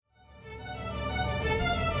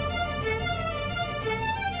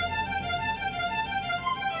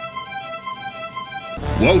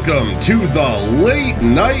Welcome to the Late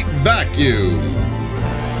Night Vacuum.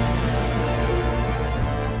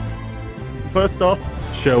 First off,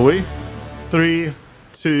 shall we? 3,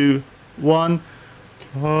 2, 1.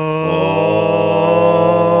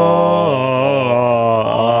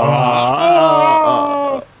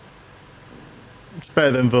 It's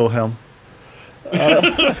better than Wilhelm.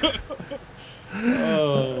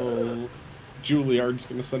 Juilliard's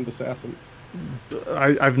gonna send assassins.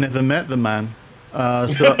 I've never met the man.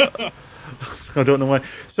 So I don't know why.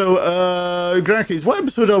 So, Grankies, what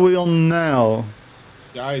episode are we on now?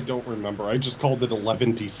 I don't remember. I just called it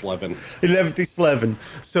 11-11. 11.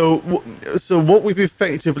 So what we've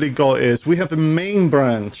effectively got is we have the main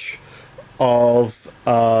branch of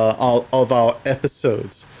our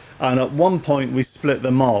episodes, and at one point we split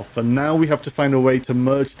them off, and now we have to find a way to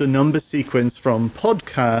merge the number sequence from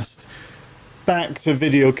podcast back to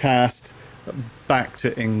videocast back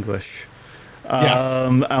to English. Yes.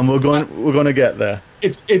 And we're going to get there.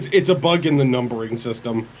 It's a bug in the numbering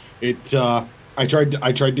system. I tried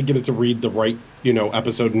to get it to read the right,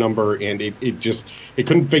 episode number, and it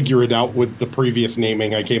couldn't figure it out with the previous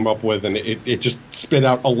naming I came up with, and it just spit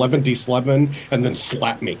out 11-11 and then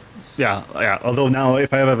slapped me. Yeah. Although now,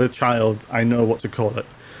 if I ever have a child, I know what to call it.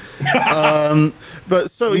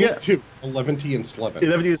 But so Me yeah, too. 11-11.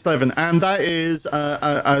 11, and that is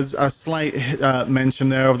a slight mention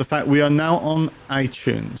there of the fact we are now on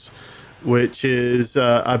iTunes, which is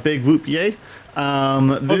a big whoop yay.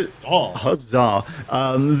 Huzzah!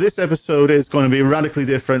 This episode is going to be radically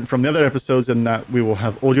different from the other episodes in that we will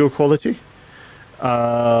have audio quality.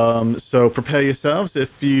 So prepare yourselves.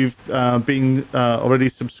 If you've been already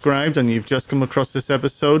subscribed and you've just come across this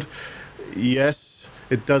episode, yes,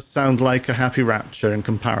 it does sound like a Happy Rapture in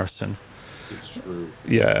comparison. It's true.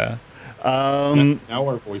 Yeah. Now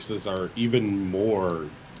our voices are even more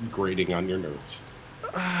grating on your nerves.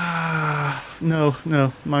 No,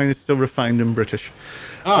 mine is still refined and British.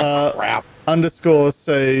 Crap. Underscore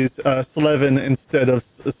says Slevin instead of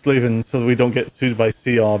Slevin, so we don't get sued by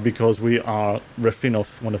CR because we are riffing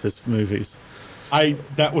off one of his movies.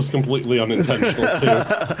 That was completely unintentional too.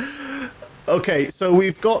 Okay, so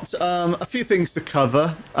we've got a few things to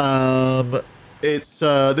cover. It's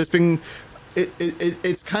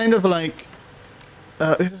kind of like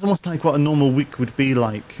this is almost like what a normal week would be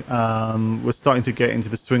like. We're starting to get into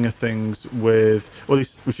the swing of things with, or at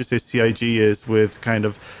least we should say CIG is, with kind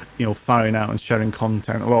of, firing out and sharing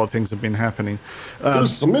content. A lot of things have been happening.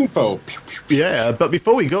 There's some info. Yeah, but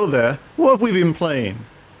before we go there, what have we been playing?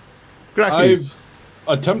 Gracchies.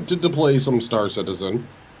 I've attempted to play some Star Citizen.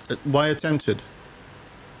 Why attempted?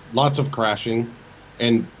 Lots of crashing,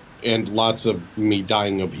 and lots of me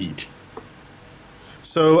dying of heat.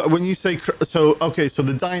 So when you say so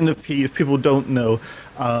the dying of heat, if people don't know,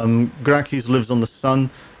 Gracchies lives on the sun,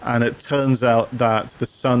 and it turns out that the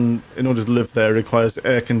sun, in order to live there, requires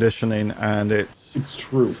air conditioning, and it's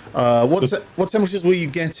true. What temperatures were you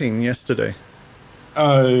getting yesterday?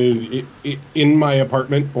 In my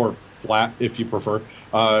apartment, or flat if you prefer,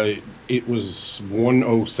 it was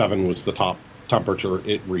 107 was the top temperature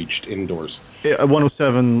it reached indoors.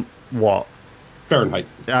 107 what? Fahrenheit.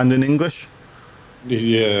 And in English?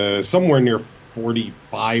 Yeah, somewhere near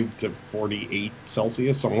 45 to 48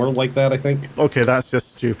 Celsius, somewhere like that, I think. Okay, that's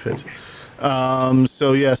just stupid.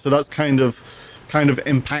 So that's kind of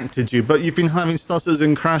impacted you. But you've been having stutters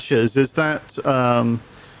and crashes. Is that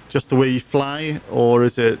just the way you fly, or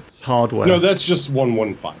is it hardware? No, that's just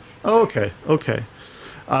 115. Oh, okay.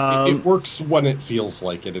 It works when it feels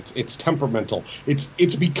like it. It's temperamental.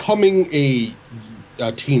 It's becoming a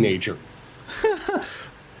teenager.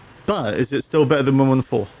 But is it still better than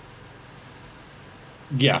 114?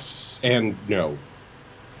 Yes and no.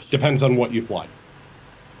 Depends on what you fly.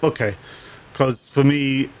 Okay, because for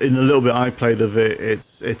me, in the little bit I played of it,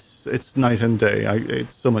 it's night and day.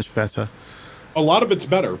 It's so much better. A lot of it's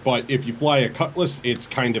better, but if you fly a Cutlass, it's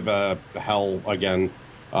kind of a hell again.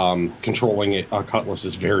 Controlling a Cutlass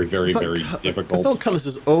is very, very, very difficult. I thought Cutlass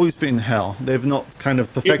has always been hell. They've not kind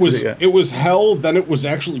of perfected it yet. It was hell, then it was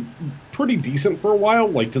actually pretty decent for a while,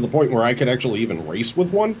 like to the point where I could actually even race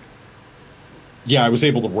with one. Yeah, I was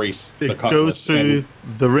able to race the Cutlass. It goes through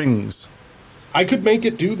the rings. I could make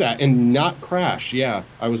it do that and not crash, yeah.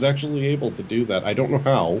 I was actually able to do that. I don't know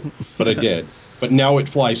how, but I did. But now it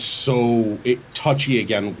flies so touchy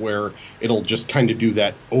again, where it'll just kind of do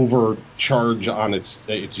that overcharge on its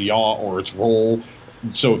yaw or its roll.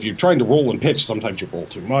 So if you're trying to roll and pitch, sometimes you roll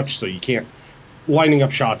too much, so you can't. Lining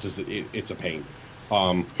up shots it's a pain.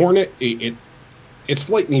 Hornet, its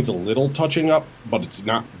flight needs a little touching up, but it's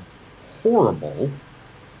not horrible.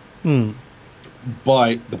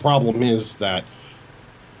 But the problem is that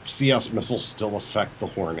CS missiles still affect the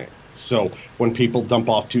Hornet. So when people dump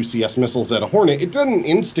off 2 CS missiles at a Hornet, it doesn't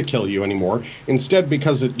insta-kill you anymore. Instead,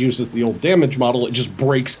 because it uses the old damage model, it just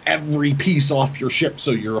breaks every piece off your ship,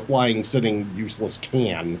 so you're a flying, sitting, useless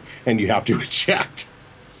can, and you have to eject.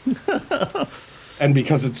 And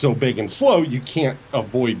because it's so big and slow, you can't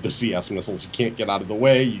avoid the CS missiles. You can't get out of the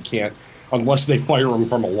way. You can't, unless they fire them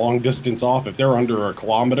from a long distance off. If they're under a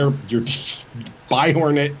kilometer, you're just, bye,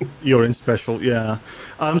 Hornet. You're in special, yeah.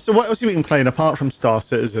 So what else have you been playing apart from Star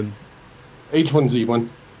Citizen?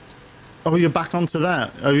 H1Z1. Oh, you're back onto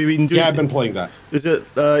that. Have you been doing? Yeah, I've been playing that. Is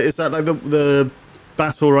that like the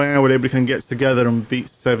battle royale where everybody gets together and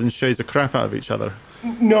beats 7 shades of crap out of each other?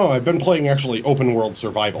 No, I've been playing actually open world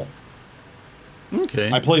survival.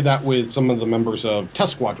 Okay. I played that with some of the members of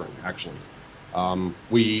Test Squadron, actually.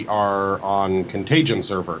 We are on Contagion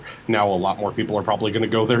server. Now a lot more people are probably going to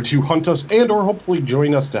go there to hunt us and or hopefully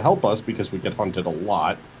join us to help us because we get hunted a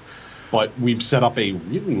lot. But we've set up a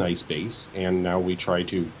really nice base, and now we try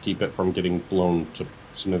to keep it from getting blown to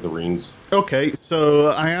smithereens. Okay, so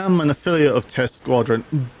I am an affiliate of Test Squadron,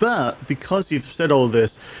 but because you've said all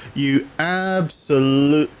this, you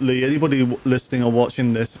absolutely, anybody listening or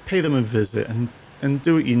watching this, pay them a visit and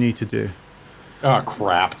do what you need to do. Ah,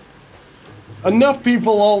 crap. Enough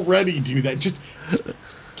people already do that. Just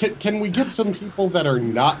can we get some people that are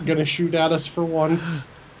not going to shoot at us for once?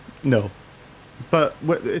 No. But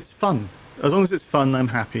it's fun. As long as it's fun, I'm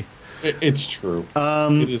happy. It's true.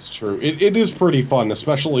 It is true. It is pretty fun,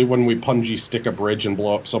 especially when we punji stick a bridge and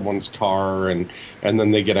blow up someone's car, and then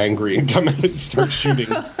they get angry and come in and start shooting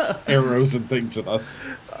arrows and things at us.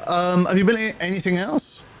 Have you been in anything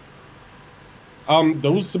else?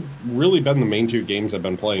 Those have really been the main 2 games I've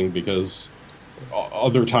been playing, because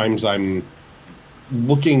other times I'm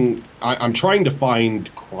trying to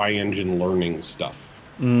find CryEngine learning stuff.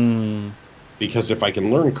 Because if I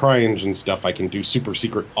can learn CryEngine stuff, I can do super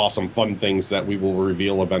secret, awesome, fun things that we will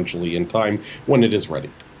reveal eventually in time when it is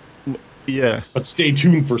ready. Yes. But stay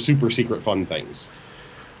tuned for super secret fun things.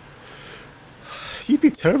 You'd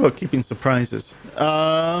be terrible at keeping surprises.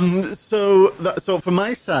 So from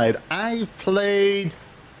my side, I've played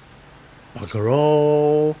bugger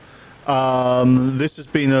all. This has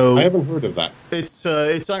been I haven't heard of that. It's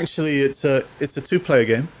a 2-player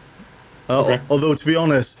game. Okay. Although, to be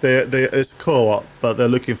honest, it's co-op, but they're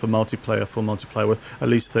looking for full multiplayer with at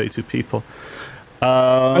least 32 people.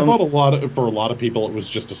 I thought for a lot of people it was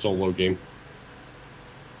just a solo game.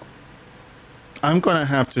 I'm going to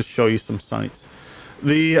have to show you some sites.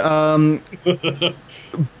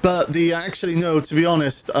 Actually, no, to be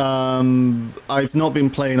honest, I've not been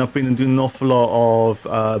playing. I've been doing an awful lot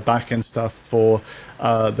of back-end stuff for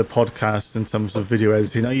the podcast in terms of video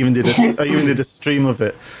editing. I even did a stream of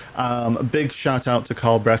it. A big shout out to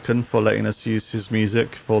Carl Brecken for letting us use his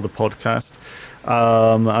music for the podcast.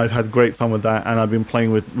 I've had great fun with that, and I've been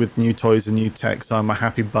playing with new toys and new tech, so I'm a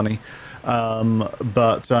happy bunny.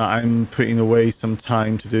 But I'm putting away some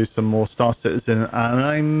time to do some more Star Citizen, and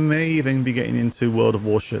I may even be getting into World of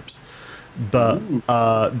Warships. But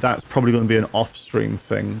that's probably going to be an off-stream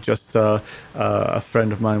thing. Just a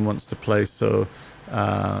friend of mine wants to play, so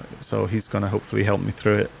he's going to hopefully help me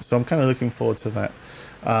through it. So I'm kind of looking forward to that.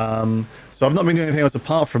 So I've not been doing anything else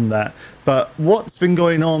apart from that. But what's been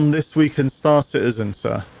going on this week in Star Citizen,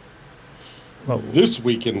 sir? Well, this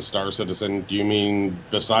week in Star Citizen, do you mean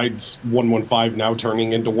besides 115 now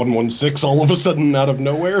turning into 116 all of a sudden out of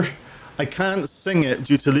nowhere? I can't sing it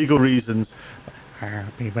due to legal reasons.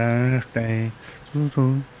 Happy birthday.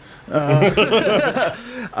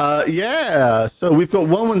 Yeah, so we've got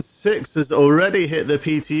 116 has already hit the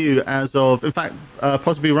PTU as of, in fact,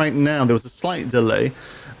 possibly right now. There was a slight delay.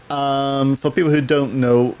 For people who don't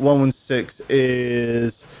know, 116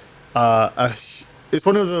 is it's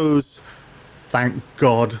one of those, thank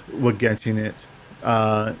God we're getting it,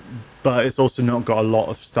 but it's also not got a lot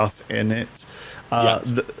of stuff in it.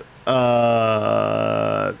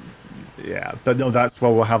 Yeah, but no, that's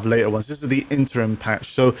what we'll have later ones. This is the interim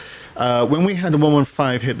patch. So when we had the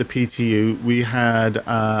 115 hit the PTU, we had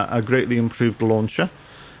a greatly improved launcher.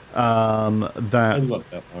 I love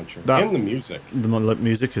that launcher. And the music. The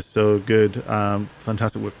music is so good.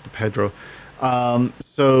 Fantastic work by Pedro.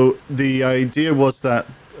 So the idea was that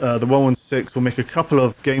the 116 will make a couple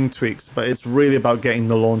of game tweaks, but it's really about getting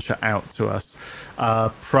the launcher out to us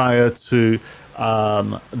prior to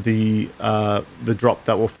the drop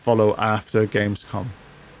that will follow after Gamescom.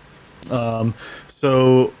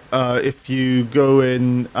 If you go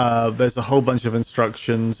in, there's a whole bunch of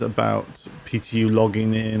instructions about PTU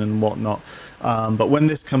logging in and whatnot. But when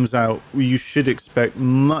this comes out, you should expect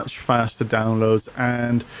much faster downloads.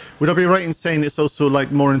 And would I be right in saying it's also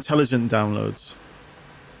like more intelligent downloads?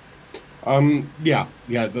 Yeah.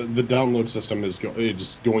 The download system is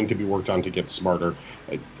going to be worked on to get smarter.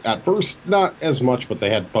 At first, not as much, but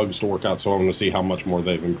they had bugs to work out, so I want to see how much more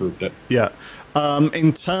they've improved it. Yeah.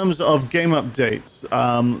 In terms of game updates,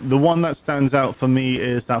 the one that stands out for me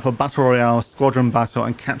is that for Battle Royale, Squadron Battle,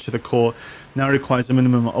 and Capture the Core now requires a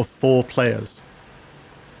minimum of 4 players.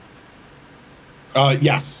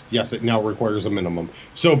 Yes, it now requires a minimum.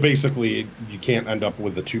 So basically, you can't end up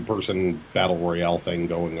with a 2-person Battle Royale thing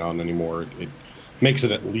going on anymore. It makes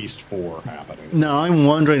it at least 4 happening. Now, I'm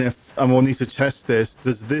wondering if I will need to test this.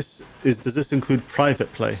 Does this include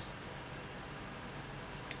private play?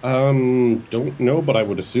 Don't know, but I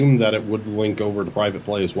would assume that it would link over to private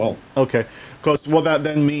play as well. Okay, because what that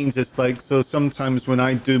then means is so sometimes when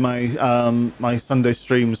I do my Sunday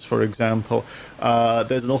streams, for example,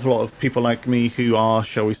 there's an awful lot of people like me who are,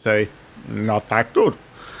 shall we say, not that good,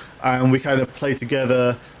 and we kind of play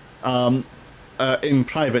together in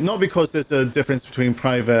private. Not because there's a difference between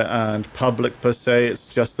private and public per se.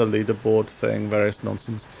 It's just a leaderboard thing, various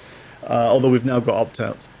nonsense. Although we've now got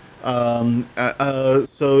opt-outs.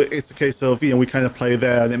 So it's a case of, we kind of play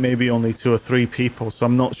there, and it may be only 2 or 3 people, so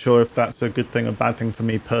I'm not sure if that's a good thing or bad thing for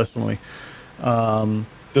me personally.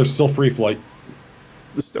 There's still free flight.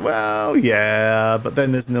 Well, yeah, but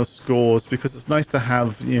then there's no scores, because it's nice to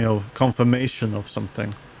have, confirmation of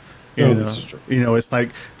something. This is true. It's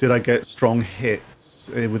like, did I get strong hits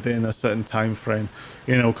within a certain time frame?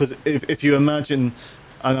 Because if you imagine,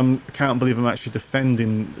 and I can't believe I'm actually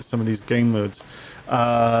defending some of these game modes,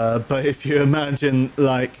 but if you imagine,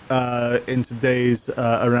 like, in today's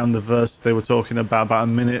Around the Verse, they were talking about a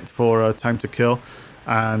minute for time to kill,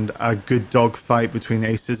 and a good dog fight between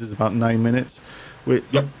aces is about 9 minutes, which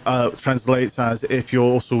translates as, if you're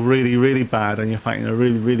also really, really bad and you're fighting a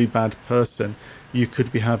really, really bad person, you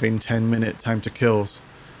could be having 10-minute time to kills,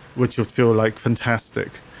 which would feel like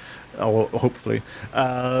fantastic. Or hopefully.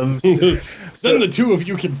 Then the 2 of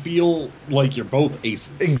you can feel like you're both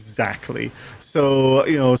aces. Exactly. So,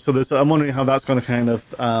 I'm wondering how that's going to kind of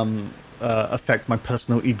affect my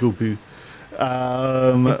personal ego boo.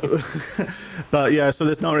 But yeah, so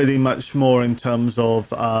there's not really much more in terms of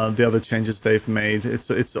the other changes they've made.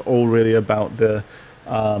 It's all really about the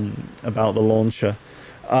launcher.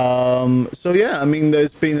 So yeah, I mean,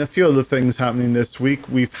 there's been a few other things happening this week.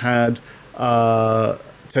 We've had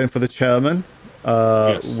 10 for the Chairman,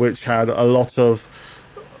 Yes. which had a lot of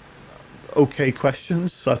okay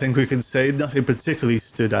questions. I think we can say nothing particularly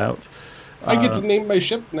stood out. I get to name my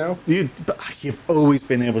ship now. But you've always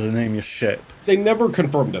been able to name your ship. They never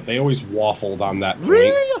confirmed it. They always waffled on that point. Really?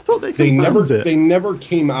 I thought they confirmed it. They never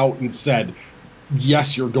came out and said,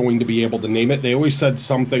 yes, you're going to be able to name it. They always said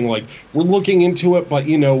something like, we're looking into it, but,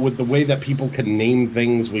 with the way that people can name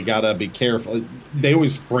things, we got to be careful. They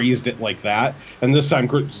always phrased it like that. And this time,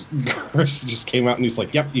 Chris just came out and he's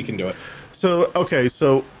like, yep, you can do it. So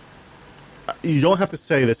you don't have to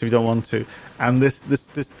say this if you don't want to. And this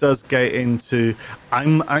does get into,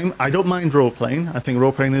 I don't mind role playing. I think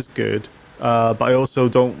role playing is good. But I also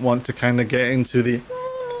don't want to kind of get into the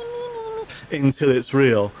until it's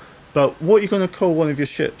real. But what are you going to call one of your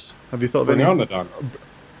ships? Have you thought of any? Bernardon.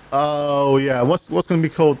 Oh yeah, what's going to be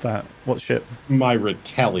called that? What ship? My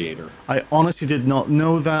Retaliator. I honestly did not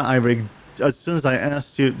know that. As soon as I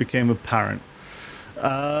asked you, it became apparent.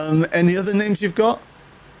 Any other names you've got?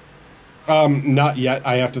 Not yet.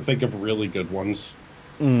 I have to think of really good ones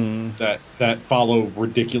that follow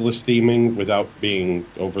ridiculous theming without being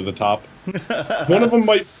over the top. One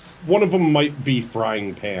of them might be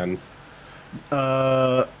Frying Pan.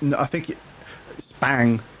 No, I think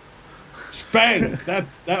Spang. Spang.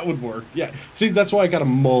 That would work. Yeah. See, that's why I got to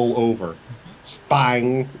mull over.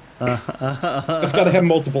 Spang. It's got to have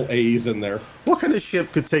multiple A's in there. What kind of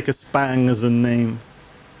ship could take a Spang as a name?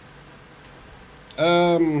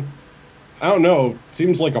 I don't know.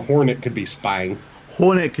 Seems like a Hornet could be Spang.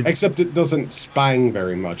 Hornet could... Except it doesn't spang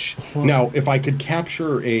very much. Now, if I could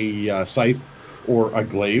capture a Scythe or a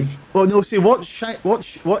Glaive... Well, no, see, what shape... I'm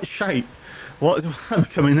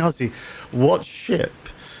becoming Aussie. What ship...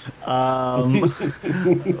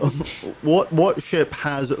 what ship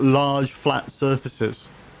has large flat surfaces?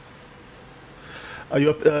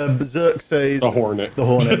 Berserk says... The Hornet. The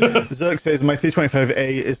Hornet. Berserk says, my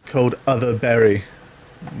 325A is called Other Berry.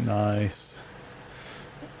 Nice.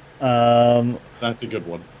 That's a good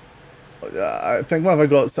one. I think what have I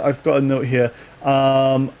got? So I've got a note here.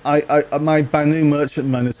 My new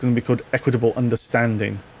merchantman is going to be called Equitable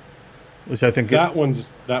Understanding, which I think That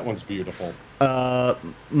one's beautiful.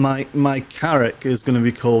 my Carrack is going to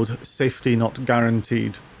be called Safety Not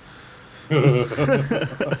Guaranteed.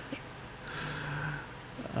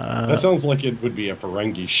 That sounds like it would be a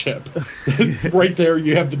Ferengi ship. Right there,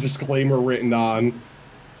 you have the disclaimer written on.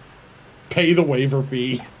 Pay the waiver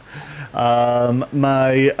fee.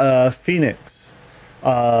 My Phoenix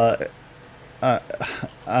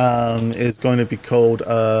is going to be called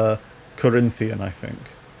Corinthian, I think.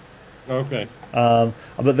 Okay.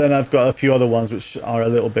 But then I've got a few other ones which are a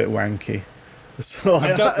little bit wanky. So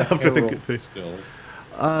I I've got the have to think Herald it through. still.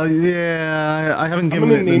 Yeah, I haven't I'm given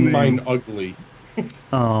gonna it the name name. mine Ugly.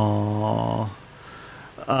 Aww.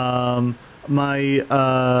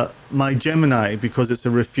 My Gemini, because it's a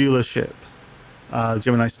refueler ship,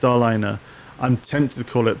 Gemini Starliner, I'm tempted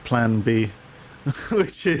to call it Plan B,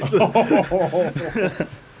 which is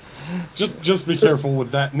Just be careful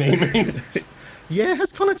with that naming. yeah, it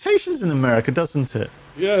has connotations in America, doesn't it?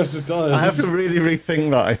 Yes, it does. I have to really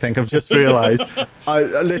rethink that. I think I've just realised. Oh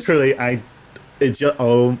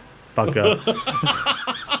bugger.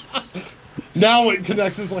 Now it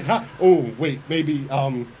connects. It's like, oh wait, maybe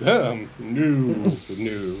no.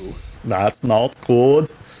 That's not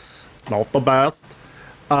good. It's not the best.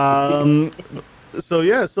 So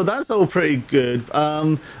yeah, so that's all pretty good.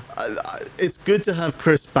 It's good to have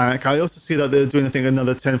Chris back. I also see that they're doing, I think,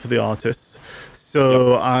 another 10 for the artists.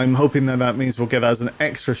 So yep. I'm hoping that means we'll get that as an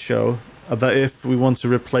extra show. But if we want to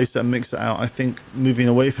replace it and mix it out, I think moving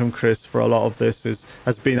away from Chris for a lot of this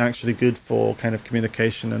has been actually good for kind of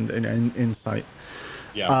communication and insight.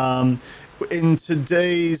 Yeah. In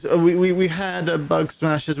today's, we had Bug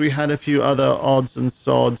Smashers, we had a few other odds and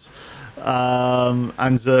sods,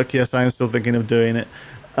 and Zerk, yes, I am still thinking of doing it.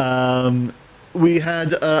 We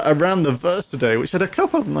had Around the Verse today, which had a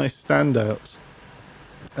couple of nice standouts.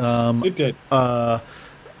 It did.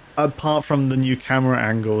 Apart from the new camera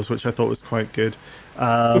angles, which I thought was quite good.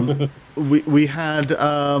 we had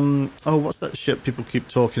what's that ship people keep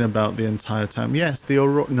talking about the entire time? Yes, the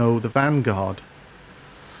Vanguard.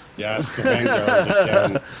 Yes, the Vanguard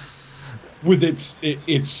again. With its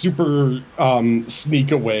super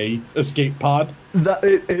sneak away escape pod.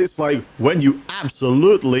 It's like when you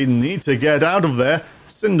absolutely need to get out of there,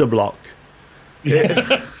 cinder block.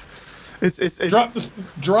 It's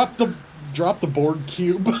drop the board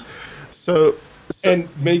cube. So and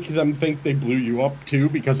make them think they blew you up too,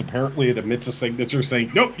 because apparently it emits a signature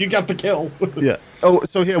saying, "Nope, you got the kill." Yeah. Oh,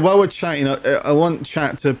 so here while we're chatting, I want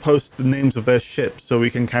chat to post the names of their ships so we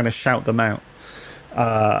can kind of shout them out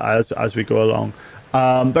as we go along.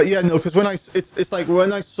 But yeah, no, because it's like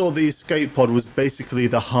when I saw the escape pod was basically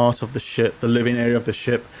the heart of the ship, the living area of the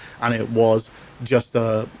ship, and it was just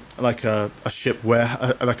a ship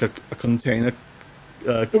where like a container.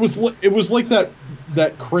 It was like that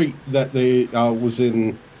crate that they was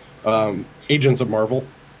in Agents of Marvel.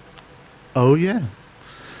 Oh yeah,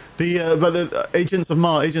 the Agents of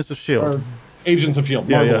S.H.I.E.L.D. Or Agents of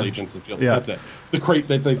S.H.I.E.L.D. Marvel Agents of S.H.I.E.L.D. Yeah. That's it. The crate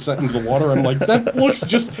that they set into the water. I'm like,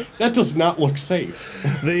 that does not look safe.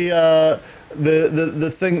 The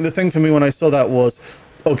thing for me when I saw that was,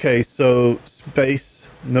 okay, so space,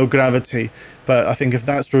 no gravity, but I think if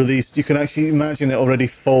that's released, you can actually imagine it already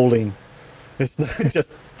falling. It's not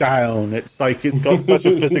just down. It's like it's got such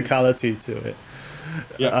a physicality to it.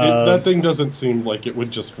 Yeah, that thing doesn't seem like it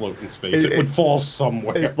would just float in space. It would fall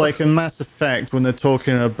somewhere. It's like in Mass Effect when they're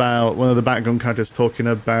talking about one of the background characters talking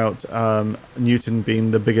about Newton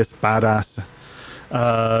being the biggest badass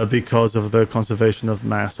because of the conservation of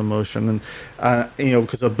mass and motion, and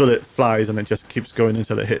because a bullet flies and it just keeps going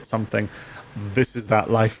until it hits something. This is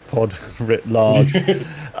that life pod writ large.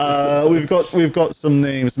 We've got some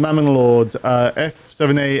names. Mammon Lord,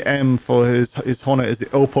 F7AM for his Hornet is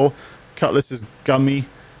the Opal. Cutlass is Gummy.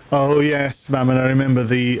 Oh yes, Mammon, I remember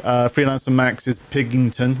the Freelancer Max is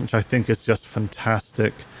Piggington, which I think is just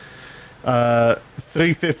fantastic.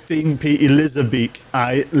 315p Elizabeth,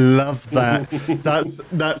 I love that.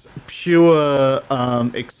 that's pure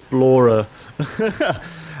Explorer.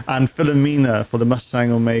 And Philomena for the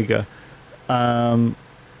Mustang Omega.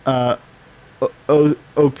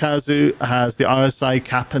 Okazu has the RSI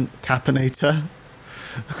Capinator.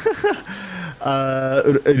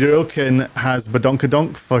 Ryoken has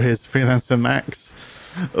Badonkadonk for his Freelancer Max.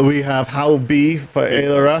 We have Howl B for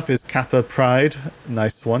Aileroth, his Kappa Pride.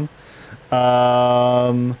 Nice one.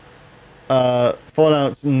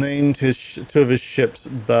 Fallout's named two of his ships,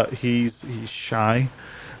 but he's shy.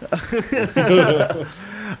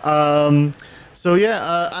 So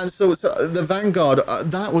yeah, and so the Vanguard,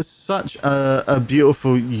 that was such a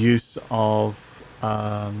beautiful use of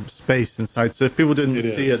space inside. So if people didn't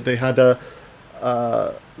see it, they had a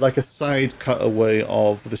like a side cutaway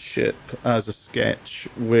of the ship as a sketch,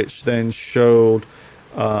 which then showed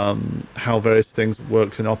how various things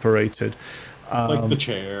worked and operated. Like the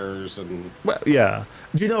chairs and Well, yeah.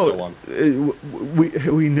 Do you know, so on.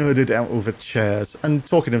 we nerded out over chairs. And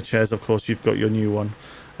talking of chairs, of course, you've got your new one.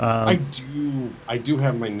 I do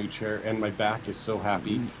have my new chair, and my back is so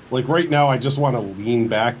happy. Like right now, I just want to lean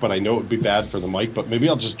back, but I know it would be bad for the mic. But maybe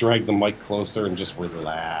I'll just drag the mic closer and just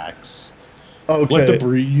relax. Okay. Let the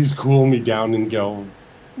breeze cool me down and go,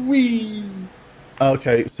 wee.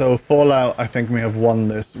 Okay, so Fallout, I think, may have won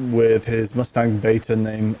this with his Mustang Beta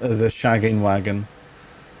name, the Shagging Wagon.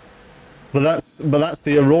 But that's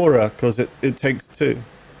the Aurora, because it takes two.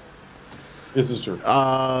 This is true.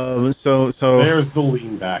 So There's the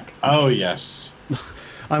lean back. Oh yes.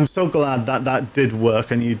 I'm so glad that did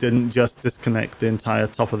work and you didn't just disconnect the entire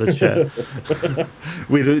top of the chair.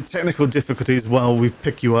 We do technical difficulties while we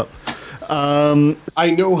pick you up.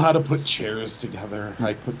 I know how to put chairs together.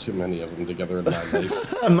 I put too many of them together in my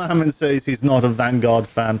life. Mammon says he's not a Vanguard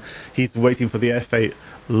fan. He's waiting for the F8.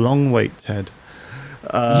 Long wait, Ted.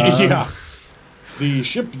 Yeah. The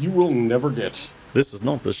ship you will never get. This is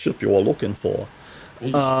not the ship you are looking for.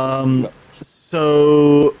 No.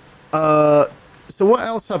 So what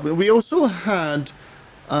else happened? We also had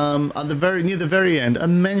at near the very end a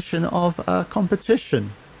mention of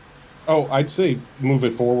competition. Oh, I'd say move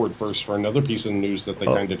it forward first for another piece of news that they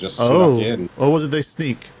kind of just snuck in. Or was it they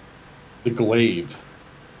sneak? The Glaive.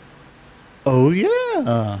 Oh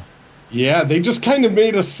yeah. Yeah, they just kind of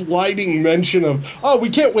made a sliding mention of, oh, we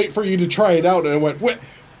can't wait for you to try it out. And I went, what?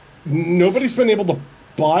 Nobody's been able to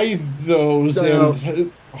buy those. No.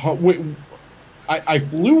 And wait, I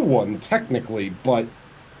flew one technically, but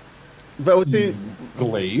see,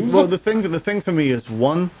 Glaive. well, the thing for me is,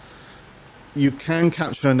 one, you can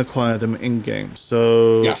capture and acquire them in game.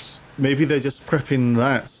 So Yes. maybe they're just prepping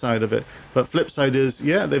that side of it. But flip side is,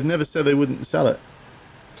 yeah, they've never said they wouldn't sell it.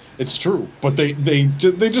 It's true, but they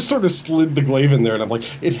just sort of slid the Glaive in there, and I'm like,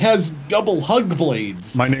 it has double hug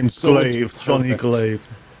blades. My name's So it's Glaive, Johnny perfect. Glaive.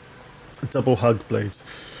 Double hug blades.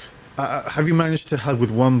 Have you managed to hug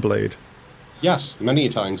with one blade? Yes, many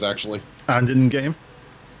times actually. And in game?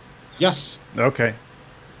 Yes, Okay.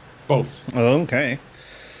 both. Okay.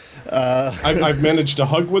 I've managed to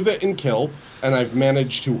hug with it and kill, and I've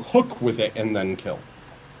managed to hook with it and then kill.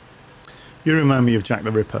 You remind me of Jack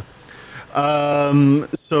the Ripper.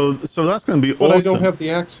 So that's going to be But awesome. I don't have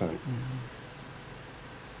the accent.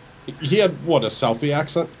 He had, what, a Selfie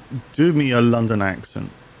accent? Do me a London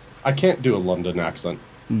accent. I can't do a London accent.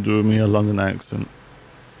 Do me a London accent.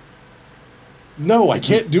 No, I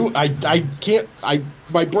can't do. I can't.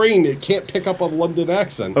 My brain, it can't pick up a London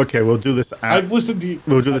accent. Okay, we'll do this. I've listened to you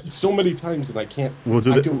We'll do this. so many times, and I can't. We'll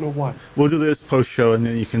do I the- don't know why. We'll do this post show, and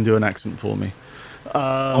then you can do an accent for me.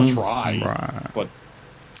 I'll try, right. but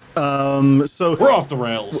So we're off the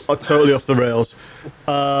rails. totally off the rails.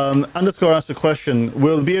 Underscore asked a question: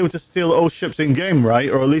 we'll be able to steal old ships in game, right?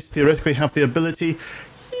 Or at least theoretically have the ability?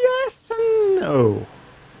 Yes and no.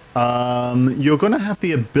 You're going to have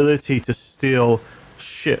the ability to steal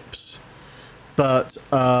ships, but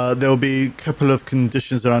there will be a couple of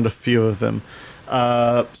conditions around a few of them.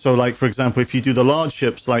 So, like for example, if you do the large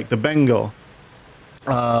ships like the Bengal,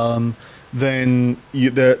 then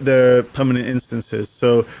they're permanent instances.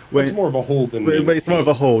 So when It's more of a hold than but it's more of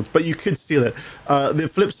a hold, but you could steal it. The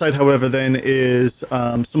flip side, however, then is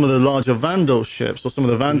some of the larger Vandal ships, or some of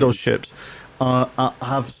the Vandal ships,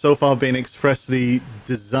 have so far been expressly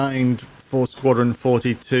designed for Squadron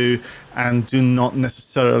 42 and do not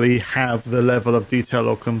necessarily have the level of detail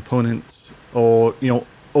or components or,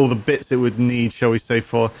 all the bits it would need, shall we say,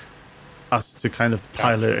 for us to kind of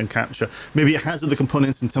pilot and capture. Maybe it has other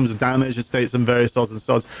components in terms of damage and states and various odds and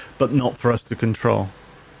sods, but not for us to control.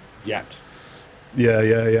 Yet.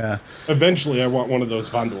 Yeah. Eventually, I want one of those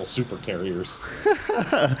Vandal super carriers.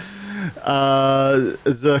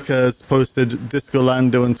 Zerka's posted Disco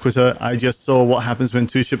Lando on Twitter. I just saw what happens when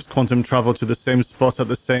two ships quantum travel to the same spot at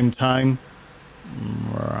the same time.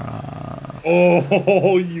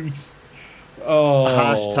 Oh, you. Oh.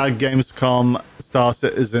 Hashtag Gamescom Star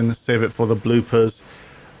Citizen. Save it for the bloopers.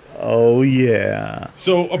 Oh yeah.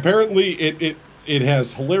 So apparently, it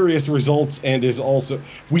has hilarious results and is also.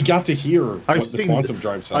 We got to hear what the quantum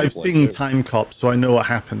drive sounds I've like. seen too. Time Cop, so I know what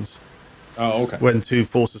happens. Oh, okay. When two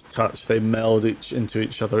forces touch, they meld into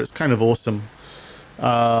each other. It's kind of awesome.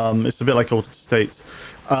 It's a bit like Altered States.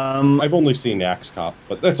 I've only seen Axe Cop,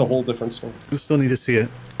 but that's a whole different story. We still need to see it.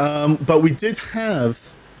 But we did have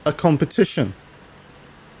a competition.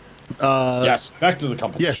 Yes, back to the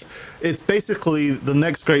competition. Yes, it's basically the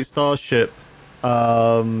Next Great Starship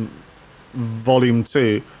Volume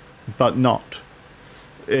 2, but not.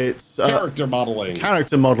 It's Character modeling.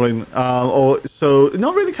 Character modeling, or so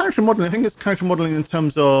not really character modeling. I think it's character modeling in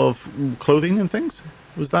terms of clothing and things.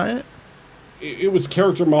 Was that it? It was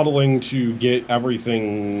character modeling to get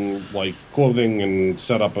everything like clothing and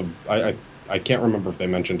set up. I can't remember if they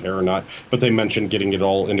mentioned hair or not, but they mentioned getting it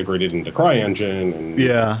all integrated into CryEngine. And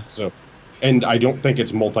Yeah. So, and I don't think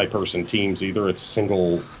it's multi-person teams either. It's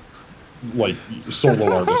single, like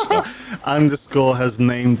solo artist stuff. Underscore has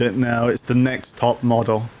named it now. It's the next top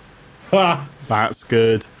model. Ha! That's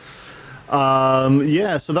good.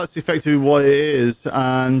 Yeah, so that's effectively what it is,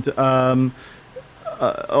 and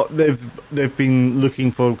they've been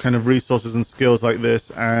looking for kind of resources and skills like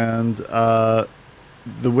this, and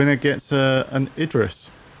the winner gets an Idris.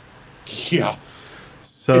 Yeah.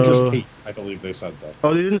 So Idris P, I believe they said that.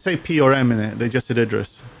 Oh, they didn't say P or M in it. They just said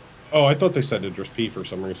Idris. Oh, I thought they said Idris P for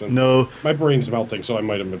some reason. No, My brain's melting, so I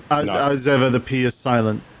might have been as ever, the P is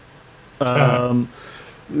silent. I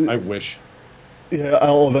wish. Yeah,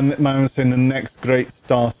 or the man was saying the next great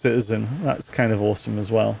star citizen. That's kind of awesome as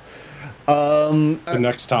well. The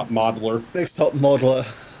next top modeler. Next top modeler.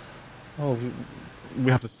 Oh, we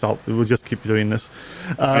have to stop. We'll just keep doing this.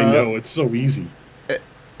 I know, it's so easy.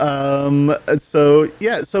 So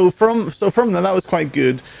yeah, so from that was quite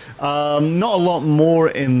good. Not a lot more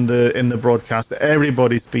in the broadcast.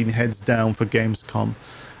 Everybody's been heads down for Gamescom,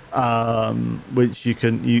 which you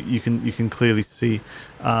can clearly see.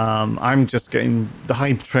 I'm just getting the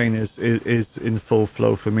hype train is in full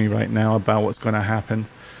flow for me right now about what's going to happen.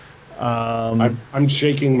 I'm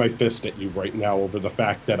shaking my fist at you right now over the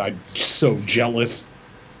fact that I'm so jealous.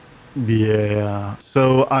 Yeah.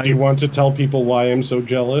 So Do you want to tell people why I'm so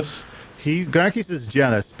jealous? Grakis is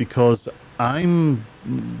jealous because I'm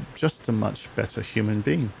just a much better human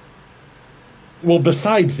being. Well,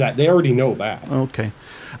 besides that, they already know that. Okay.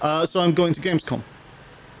 So I'm going to Gamescom.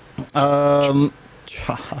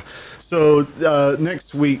 So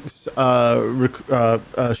next week's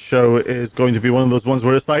show is going to be one of those ones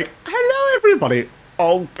where it's like, hello everybody.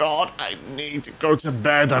 Oh God, I need to go to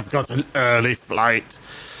bed. I've got an early flight.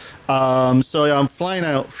 So yeah, I'm flying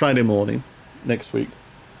out Friday morning next week.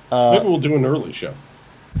 Maybe we'll do an early show.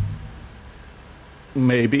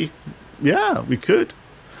 Maybe. Yeah, we could.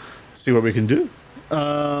 See what we can do.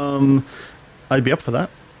 I'd be up for that.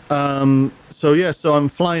 So yeah, so I'm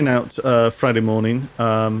flying out Friday morning.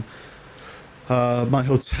 My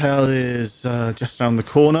hotel is just around the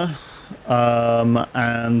corner.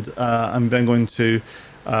 And I'm then going to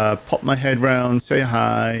pop my head round, say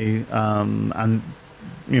hi, and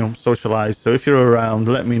socialize. So if you're around,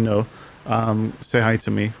 let me know. Say hi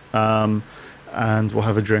to me, and we'll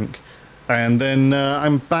have a drink. And then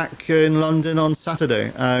I'm back in London on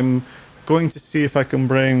Saturday. I'm going to see if I can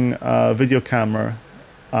bring a video camera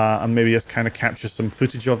and maybe just kind of capture some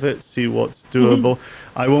footage of it, see what's doable.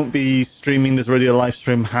 I won't be streaming. There's already a live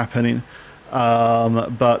stream happening,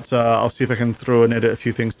 but I'll see if I can throw and edit a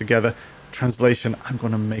few things together. Translation, I'm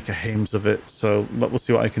going to make a hames of it, but we'll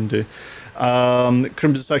see what I can do.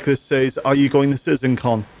 Crimson Cyclist says, are you going to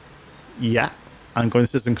CitizenCon? Yeah, I'm going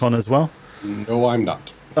to CitizenCon as well. No, I'm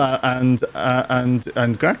not. And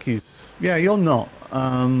Grakis, yeah, you're not.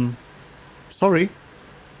 Sorry.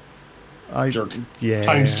 Jerk. Yeah.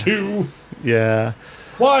 Times 2. Yeah.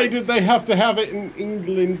 Why did they have to have it in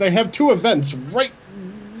England? They have 2 events right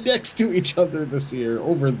next to each other this year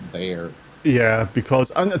over there. Yeah,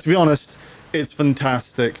 because, and to be honest, it's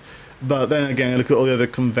fantastic. But then again, I look at all the other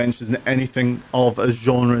conventions and anything of a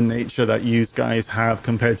genre nature that you guys have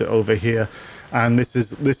compared to over here. And this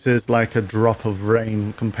is like a drop of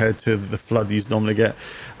rain compared to the flood you normally get.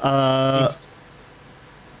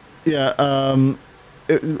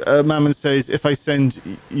 Mammon says, if I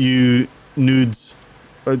send you nudes,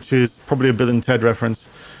 which is probably a Bill and Ted reference,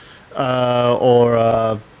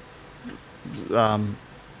 or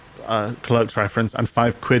Clerks reference, and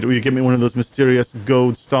 £5, will you give me one of those mysterious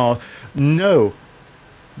gold star? No,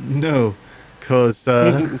 because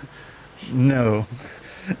no.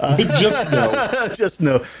 Just no. Just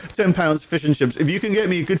no. £10 fish and chips. If you can get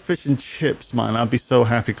me a good fish and chips, man, I'd be so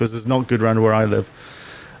happy because there's not good around where I live.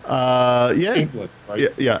 Yeah. England, right?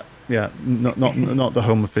 Yeah. Not the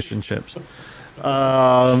home of fish and chips.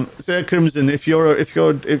 So yeah, Crimson, if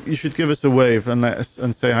you should give us a wave and let us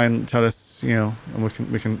and say hi and tell us, and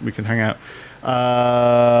we can hang out.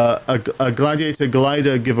 A Gladiator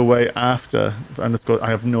Glider giveaway after _ I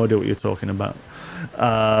have no idea what you're talking about.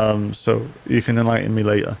 So you can enlighten me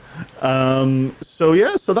later. So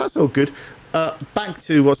that's all good. Back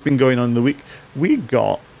to what's been going on in the week. We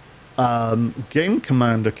got Game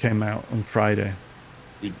Commander came out on Friday.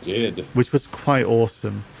 We did, which was quite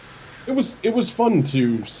awesome. It was fun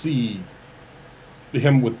to see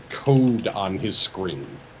him with code on his screen,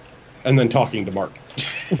 and then talking to Mark.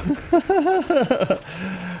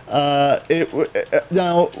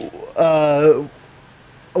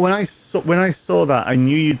 When I saw that, I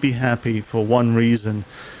knew you'd be happy for one reason,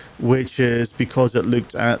 which is because it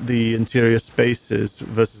looked at the interior spaces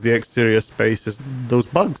versus the exterior spaces, those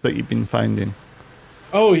bugs that you've been finding.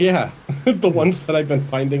 Oh yeah, the ones that I've been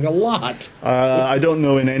finding a lot. I don't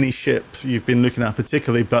know in any ship you've been looking at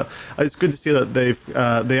particularly, but it's good to see that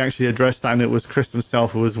they actually addressed that, and it was Chris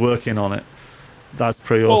himself who was working on it. That's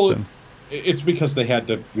pretty awesome. It's because they had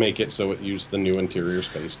to make it so it used the new interior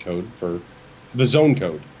space code for the zone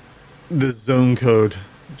code. The zone code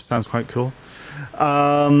sounds quite cool.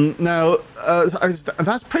 That's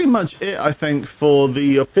pretty much it, I think, for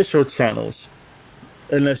the official channels.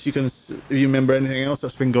 Unless you remember anything else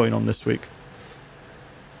that's been going on this week.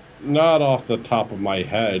 Not off the top of my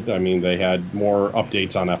head. I mean, they had more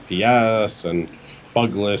updates on FPS and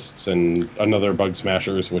bug lists and another Bug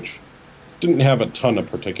Smashers, which didn't have a ton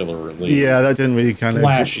of particularly that didn't really kind of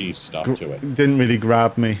flashy stuff to it. Didn't really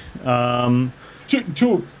grab me. To a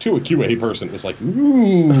QA person, it was like,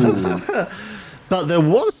 ooh. But there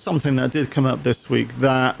was something that did come up this week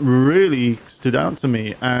that really stood out to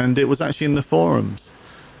me, and it was actually in the forums.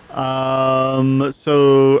 Some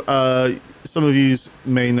of you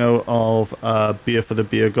may know of Beer for the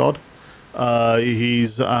Beer God.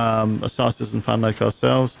 He's a Star Citizen fan like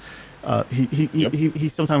ourselves. He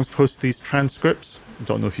sometimes posts these transcripts. I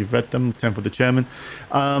don't know if you've read them. 10 for the Chairman.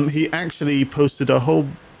 He actually posted a whole,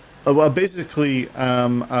 basically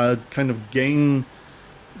a kind of game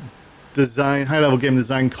design, high-level game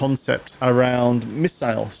design concept around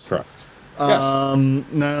missiles. Correct. Yes.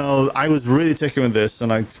 Now, I was really taken with this,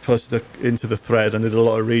 and I posted it into the thread and did a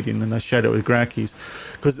lot of reading, and I shared it with Grakis,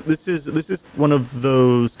 because this is one of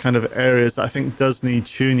those kind of areas that I think does need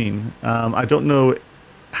tuning. I don't know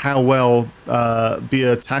how well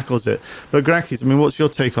Bia tackles it, but Grakis, I mean, what's your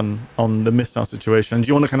take on the missile situation? And do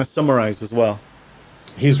you want to kind of summarize as well?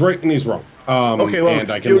 He's right and he's wrong. Okay, well, and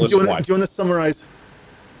I can list why. Do you want to summarize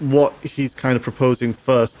what he's kind of proposing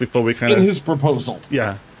first before we kind of... In his proposal.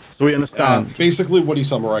 Yeah. So we understand. Basically, what he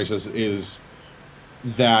summarizes is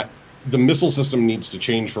that the missile system needs to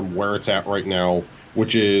change from where it's at right now,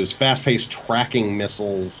 which is fast-paced tracking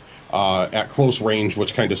missiles at close range,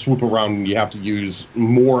 which kind of swoop around, and you have to use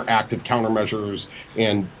more active countermeasures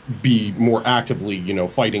and be more actively,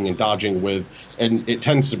 fighting and dodging with. And it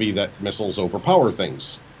tends to be that missiles overpower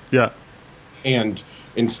things. Yeah. And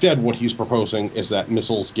instead, what he's proposing is that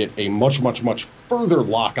missiles get a much, much, much further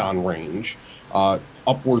lock-on range,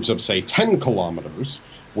 upwards of, say, 10 kilometers,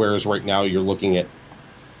 whereas right now you're looking at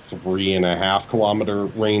 3.5 kilometer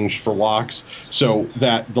range for locks. So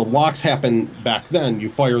that the locks happen back then, you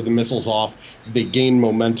fire the missiles off, they gain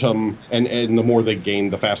momentum, and the more they gain,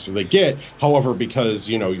 the faster they get. However, because,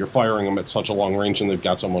 you're firing them at such a long range and they've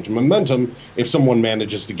got so much momentum, if someone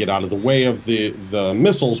manages to get out of the way of the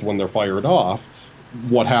missiles when they're fired off,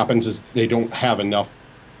 what happens is they don't have enough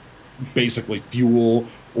basically fuel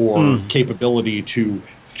or capability to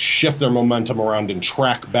shift their momentum around and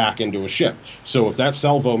track back into a ship. So if that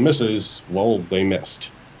salvo misses, well, they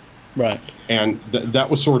missed. Right. And that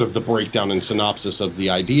was sort of the breakdown and synopsis of the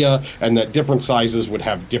idea, and that different sizes would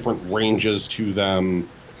have different ranges to them,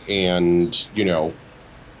 and,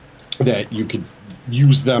 that you could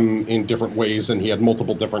use them in different ways, and he had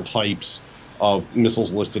multiple different types of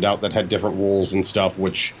missiles listed out that had different rules and stuff,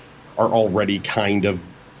 which are already kind of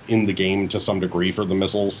in the game to some degree for the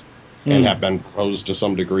missiles and have been proposed to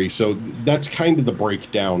some degree. So that's kind of the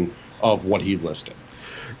breakdown of what he listed.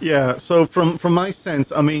 Yeah, so from my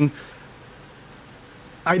sense, I mean,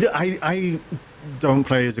 I don't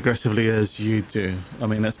play as aggressively as you do. I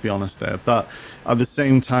mean, let's be honest there. But at the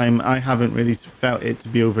same time, I haven't really felt it to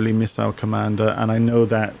be overly Missile Commander, and I know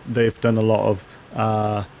that they've done a lot of...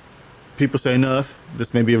 people say nerf,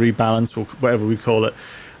 this may be a rebalance or whatever we call it.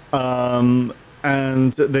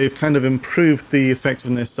 And they've kind of improved the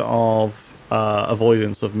effectiveness of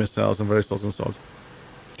avoidance of missiles and various sorts and so on.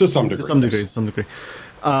 To some degree. To some degree.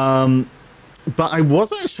 but I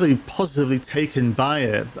was actually positively taken by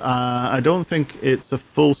it. I don't think it's a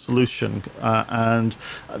full solution, and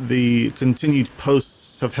the continued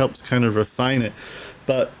posts have helped kind of refine it.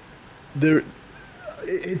 But there,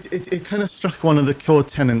 it kind of struck one of the core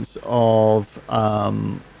tenets of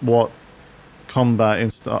what combat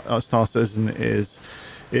in Star Citizen is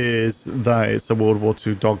that it's a World War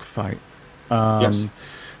II dogfight. Yes.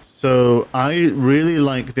 So I really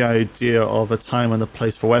like the idea of a time and a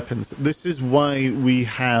place for weapons. This is why we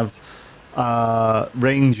have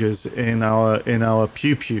rangers in our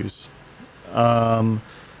pew pews, and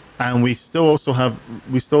we still also have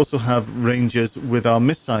rangers with our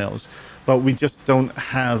missiles, but we just don't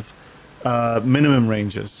have minimum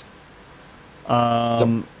rangers.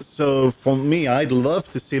 So for me, I'd love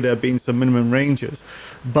to see there being some minimum ranges,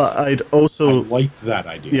 but I'd also I liked that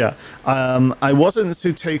idea. yeah. I wasn't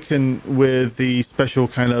too taken with the special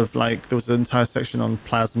kind of like there was an entire section on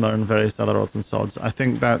plasma and various other odds and sods. I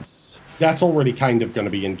think that's already kind of going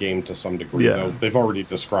to be in game to some degree, Yeah. though. They've already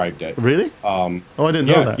described it. really. Oh, I didn't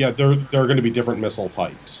know Yeah, that. yeah. There are going to be different missile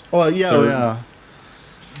types. Oh, yeah, They're- yeah.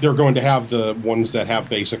 They're going to have the ones that have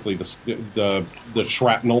basically the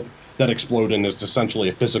shrapnel that explode and is essentially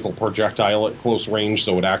a physical projectile at close range,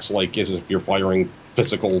 so it acts like as if you're firing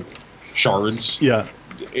physical shards. Yeah.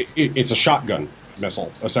 It's a shotgun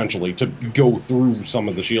missile, essentially, to go through some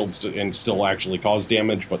of the shields and still actually cause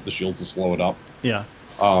damage, but the shields will slow it up. Yeah.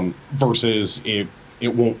 Versus it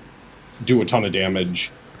won't do a ton of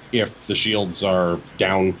damage if the shields are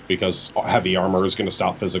down, because heavy armor is going to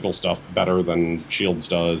stop physical stuff better than shields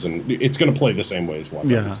does, and it's going to play the same way as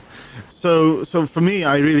weapons. Yeah. So for me,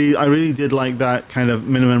 I really did like that kind of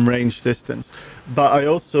minimum range distance, but I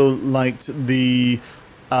also liked the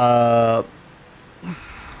well,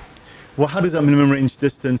 how does that minimum range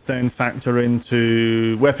distance then factor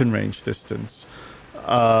into weapon range distance?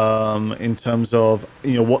 In terms of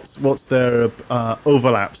what's their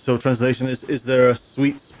overlap? So translation is there a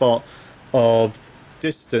sweet spot of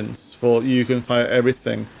distance for you can fire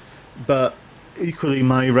everything? But equally,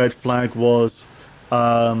 my red flag was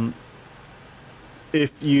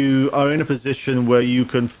if you are in a position where you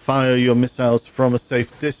can fire your missiles from a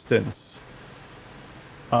safe distance,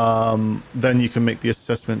 then you can make the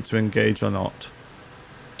assessment to engage or not.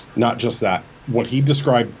 Not just that. What he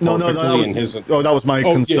described perfectly that was, in his... that was my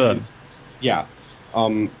concern. Yeah.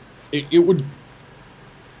 It would...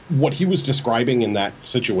 What he was describing in that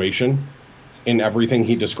situation, in everything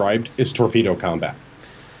he described, is torpedo combat.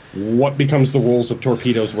 What becomes the rules of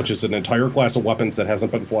torpedoes, which is an entire class of weapons that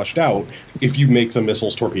hasn't been fleshed out, if you make the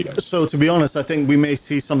missiles torpedoes? So, to be honest, I think we may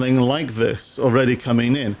see something like this already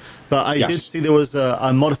coming in. But I did see there was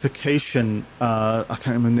a modification, I can't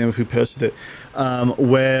remember the name of who posted it,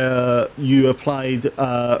 where you applied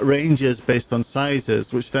ranges based on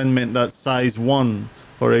sizes, which then meant that size 1,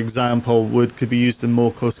 for example, could be used in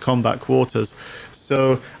more close combat quarters.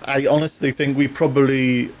 So I honestly think we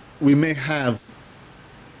may have...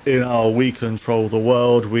 we control the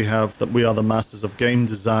world. We are the masters of game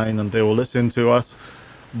design, and they will listen to us.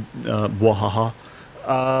 Wahaha.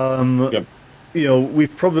 Yep.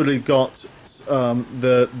 We've probably got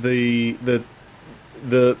the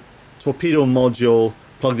torpedo module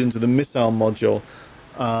plugged into the missile module,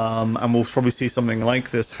 and we'll probably see something like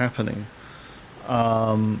this happening.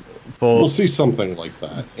 We'll see something like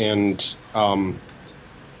that, and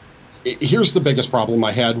here's the biggest problem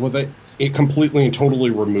I had with it. It completely and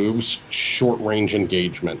totally removes short-range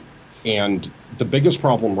engagement. And the biggest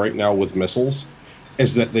problem right now with missiles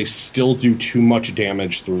is that they still do too much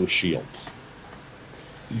damage through shields.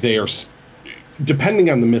 They are,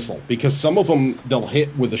 depending on the missile, because some of them, they'll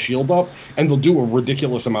hit with a shield up, and they'll do a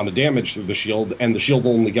ridiculous amount of damage through the shield, and the shield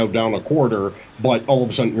will only go down a quarter, but all of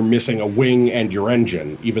a sudden you're missing a wing and your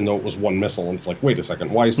engine, even though it was one missile. And it's like, wait a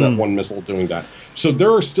second, why is that one missile doing that? So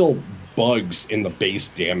there are still bugs in the base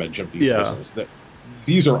damage of these missiles.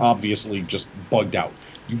 These are obviously just bugged out.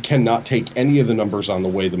 You cannot take any of the numbers on the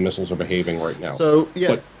way the missiles are behaving right now. So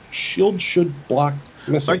but shield should block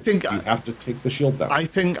missiles. I think you have to take the shield down. I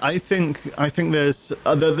think there's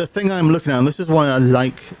the thing I'm looking at, and this is why I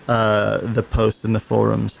like the post in the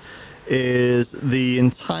forums, is the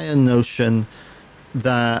entire notion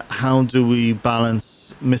that how do we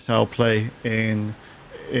balance missile play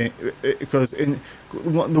because the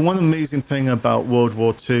one amazing thing about World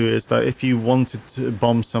War II is that if you wanted to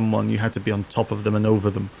bomb someone, you had to be on top of them and over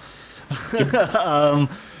them.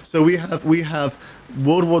 So we have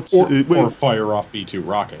World War II, or fire off B-2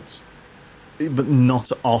 rockets, but not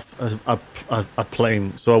off a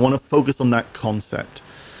plane. So I want to focus on that concept.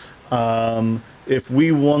 If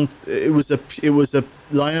we want, it was a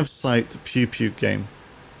line of sight pew pew game.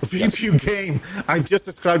 Pew Pew game. I've just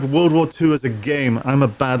described World War II as a game. I'm a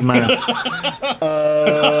bad man.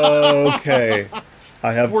 Okay.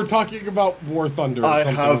 We're talking about War Thunder or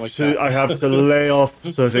something like that. I have to lay off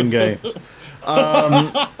certain games.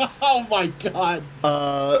 Oh my god!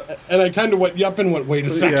 And I kind of went, yep, and went, wait a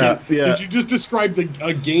second. Yeah. Did you just describe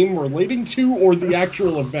a game relating to or the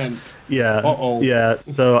actual event? Yeah. Uh-oh. Yeah.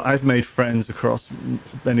 So I've made friends across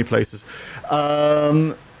many places.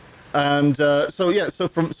 So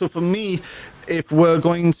for me, if we're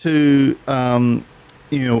going to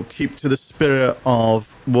keep to the spirit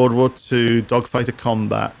of World War II dogfighter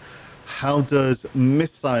combat, how does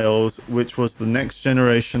missiles, which was the next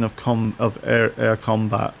generation of air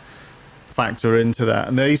combat, factor into that?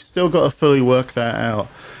 And they've still got to fully work that out.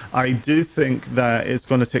 I do think that it's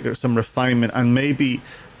going to take some refinement, and maybe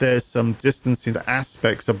there's some distancing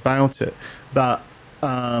aspects about it. But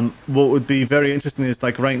what would be very interesting is,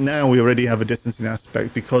 like, right now we already have a distancing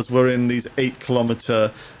aspect because we're in these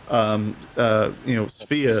 8-kilometer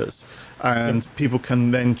spheres, and people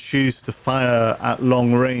can then choose to fire at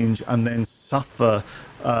long range and then suffer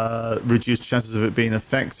reduced chances of it being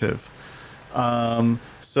effective.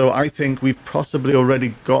 So I think we've possibly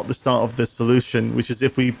already got the start of the solution, which is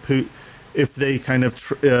if they kind of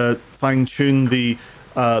fine-tune the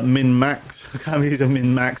min-max, I can't use a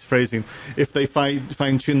min-max phrasing. If they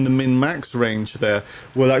fine-tune the min-max range there,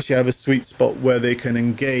 we'll actually have a sweet spot where they can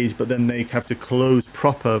engage, but then they have to close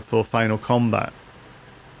proper for final combat.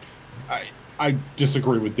 I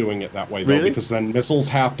disagree with doing it that way, though, because then missiles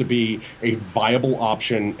have to be a viable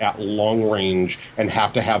option at long range and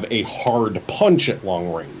have to have a hard punch at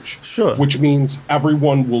long range. Sure. Which means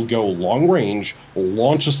everyone will go long range,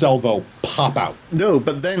 launch a salvo, pop out. No,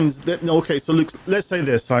 but then, okay, so let's say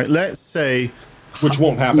this, all right? Let's say... Which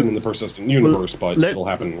won't happen in the persistent universe, but it'll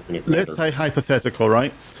happen in nuclear. Let's say hypothetical,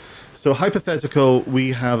 right? So hypothetical,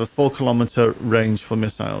 we have a 4-kilometer range for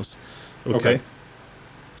missiles. Okay.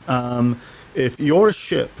 If you're a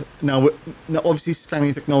ship, now obviously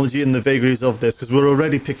scanning technology and the vagaries of this, because we're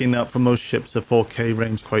already picking up for most ships a 4K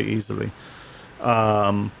range quite easily.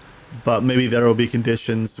 But maybe there will be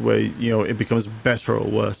conditions where it becomes better or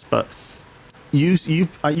worse. But you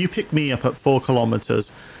pick me up at 4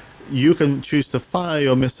 kilometers. You can choose to fire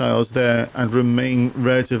your missiles there and remain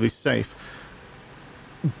relatively safe.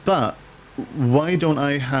 But why don't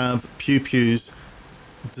I have pew-pews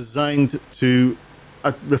designed to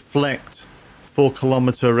reflect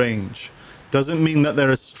 4-kilometer range? Doesn't mean that they're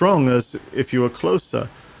as strong as if you were closer,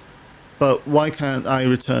 but why can't I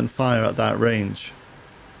return fire at that range?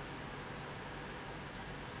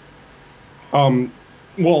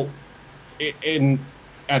 Well,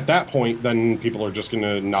 at that point, then people are just going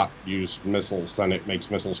to not use missiles. Then it makes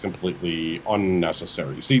missiles completely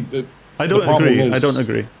unnecessary. See, I don't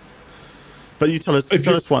agree. But you tell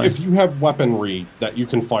us why. If you have weaponry that you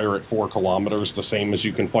can fire at 4 kilometers, the same as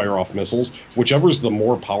you can fire off missiles, whichever's the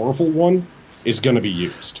more powerful one is going to be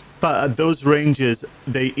used. But at those ranges,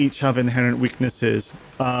 they each have inherent weaknesses.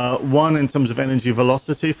 One in terms of energy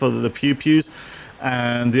velocity for the pew-pews,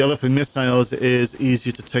 and the other for missiles is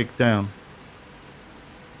easier to take down.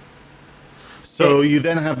 So you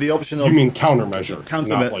then have the option of... You mean countermeasure,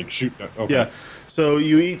 not like shoot. Okay. Yeah. So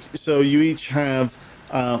you each have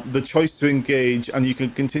the choice to engage, and you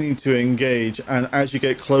can continue to engage, and as you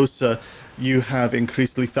get closer, you have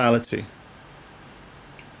increased lethality.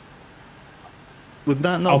 Would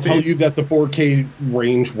that not I'll tell you that the 4K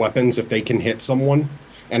range weapons, if they can hit someone,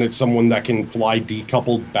 and it's someone that can fly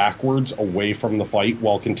decoupled backwards away from the fight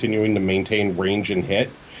while continuing to maintain range and hit,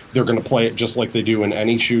 they're going to play it just like they do in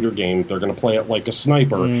any shooter game. They're going to play it like a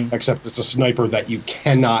sniper, except it's a sniper that you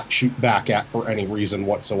cannot shoot back at for any reason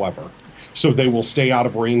whatsoever. So they will stay out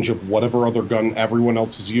of range of whatever other gun everyone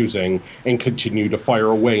else is using and continue to fire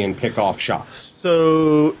away and pick off shots.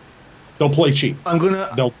 So they'll play cheap.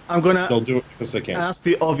 They'll do it because they can. Ask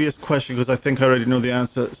the obvious question, because I think I already know the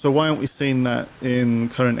answer. So why aren't we seeing that in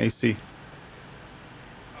current AC?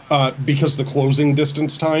 Because the closing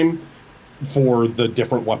distance time for the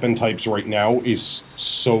different weapon types right now is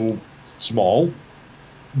so small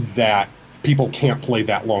that people can't play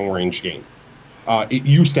that long range game. It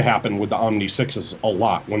used to happen with the Omni 6s a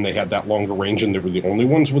lot when they had that longer range and they were the only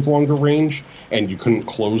ones with longer range and you couldn't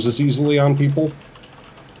close as easily on people.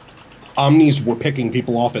 Omnis were picking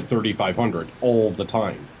people off at 3,500 all the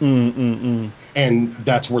time. And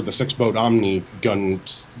that's where the 6-boat Omni gun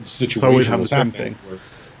situation was happening.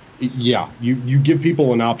 Yeah, you give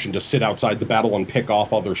people an option to sit outside the battle and pick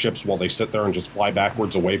off other ships while they sit there and just fly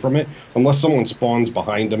backwards away from it. Unless someone spawns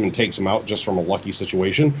behind them and takes them out just from a lucky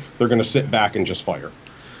situation, they're going to sit back and just fire.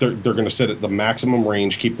 they're going to sit at the maximum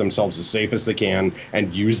range, keep themselves as safe as they can,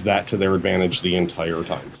 and use that to their advantage the entire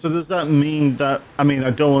time. So does that mean that, I mean, I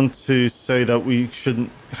don't want to say that we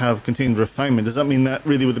shouldn't have continued refinement. Does that mean that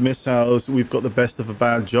really with the missiles, we've got the best of a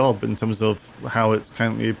bad job in terms of how it's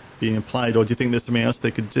currently being applied? Or do you think there's something else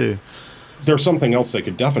they could do? There's something else they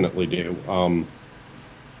could definitely do.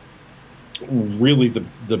 Really,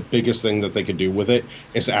 the biggest thing that they could do with it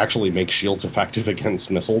is actually make shields effective against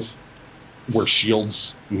missiles, where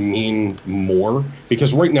shields mean more,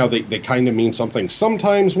 because right now they kind of mean something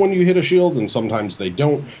sometimes when you hit a shield and sometimes they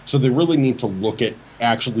don't. So they really need to look at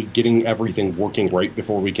actually getting everything working right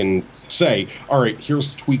before we can say, all right,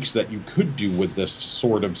 here's tweaks that you could do with this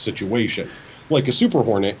sort of situation. Like a Super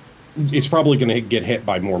Hornet, it's probably going to get hit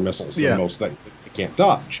by more missiles than most things. It can't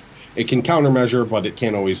dodge. It can countermeasure, but it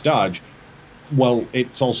can't always dodge. Well,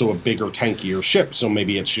 it's also a bigger, tankier ship, so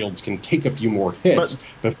maybe its shields can take a few more hits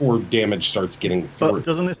before damage starts getting through. But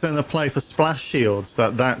doesn't this then apply for splash shields?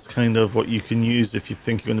 That's kind of what you can use if you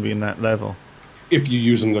think you're going to be in that level? If you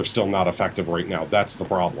use them, they're still not effective right now. That's the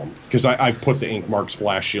problem. Because I've put the Ink Mark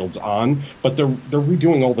splash shields on, but they're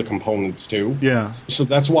redoing all the components too. Yeah. So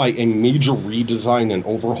that's why a major redesign and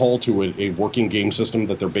overhaul to a working game system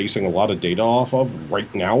that they're basing a lot of data off of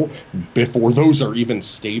right now, before those are even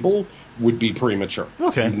stable, would be premature.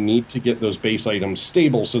 Okay. You need to get those base items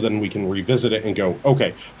stable so then we can revisit it and go,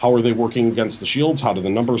 okay, how are they working against the shields? How do the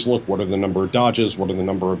numbers look? What are the number of dodges? What are the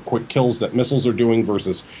number of quick kills that missiles are doing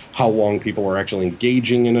versus how long people are actually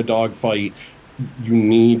engaging in a dogfight? You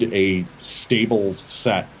need a stable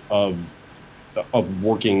set of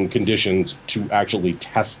working conditions to actually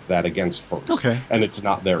test that against first. Okay. And it's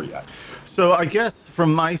not there yet. So I guess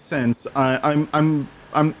from my sense, I'm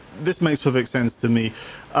this makes perfect sense to me.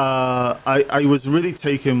 I was really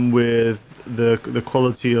taken with the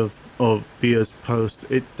quality of Bia's post.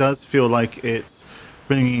 It does feel like it's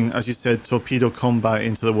bringing, as you said, torpedo combat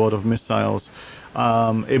into the world of missiles.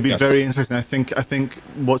 It'd be very interesting. I think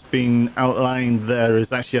what's being outlined there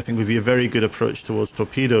is actually, I think, would be a very good approach towards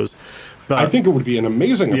torpedoes. But I think it would be an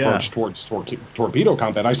amazing approach towards torpedo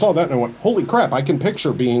combat. I saw that and I went, holy crap, I can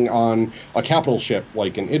picture being on a capital ship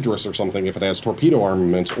like an Idris or something if it has torpedo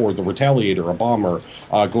armaments, or the Retaliator, a bomber,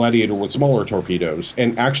 Gladiator with smaller torpedoes,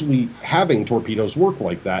 and actually having torpedoes work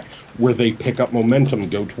like that, where they pick up momentum,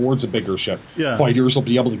 go towards a bigger ship. Yeah. Fighters will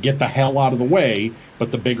be able to get the hell out of the way,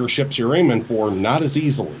 but the bigger ships you're aiming for, not as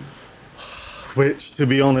easily. Which, to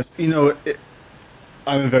be honest,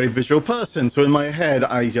 I'm a very visual person, so in my head,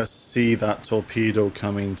 I just see that torpedo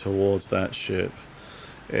coming towards that ship.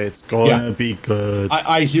 It's gonna be good.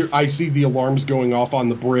 I see the alarms going off on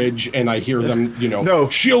the bridge, and I hear them, No.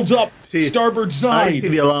 shields up, starboard side. I see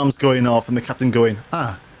the alarms going off, and the captain going,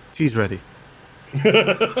 tea's ready.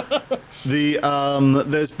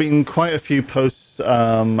 There's been quite a few posts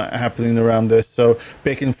happening around this. So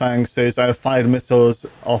Bacon Fang says, I have fired missiles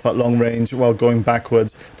off at long range while going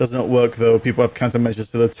backwards. Does not work though. People have countermeasures,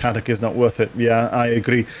 so the tactic is not worth it. Yeah, I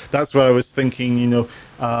agree. That's what I was thinking.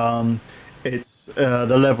 It's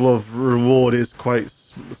the level of reward is quite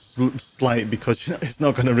slight, because it's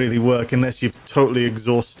not going to really work unless you've totally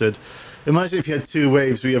exhausted. Imagine if you had two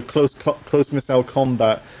waves where you have close missile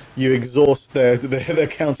combat, you exhaust their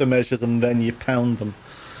countermeasures, and then you pound them.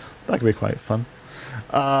 That could be quite fun.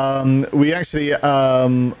 We actually,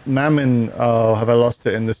 Mammon, have I lost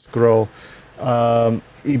it in the scroll?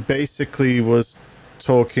 He basically was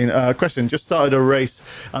talking, question, just started a race,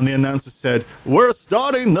 and the announcer said, we're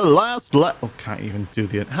starting the last lap. Oh, can't even do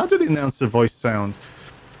how did the announcer voice sound?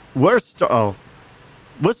 We're starting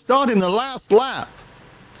the last lap.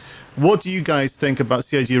 What do you guys think about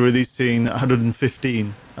CIG releasing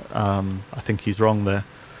 115? I think he's wrong there.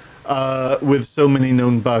 With so many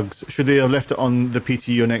known bugs, should they have left it on the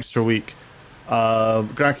PTU an extra week?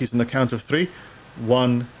 Graki's on the count of 3.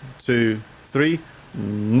 1, 2, 3.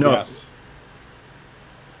 No. Yes.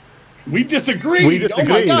 We disagree. We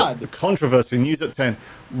disagree. Oh my God. Controversy. News at 10.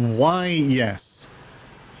 Why yes?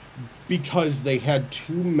 Because they had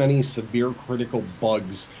too many severe critical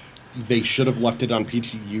bugs. They should have left it on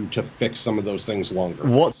PTU to fix some of those things longer.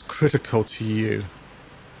 What's critical to you?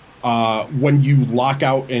 When you lock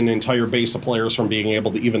out an entire base of players from being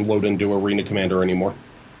able to even load into Arena Commander anymore.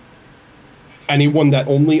 Anyone that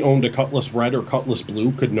only owned a Cutlass Red or Cutlass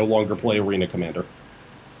Blue could no longer play Arena Commander.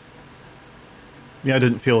 Yeah, I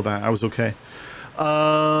didn't feel that. I was okay. See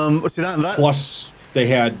that. Plus, they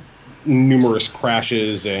had numerous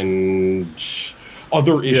crashes and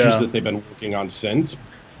other issues that they've been working on since.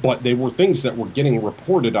 but they were things that were getting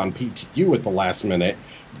reported on PTU at the last minute,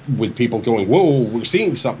 with people going, "Whoa, we're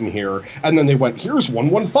seeing something here," and then they went, "Here's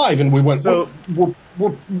 115," and we went, So-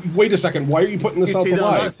 "Wait a second, why are you putting this out See,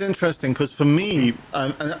 live?" that's interesting because for me,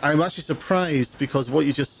 I'm actually surprised because what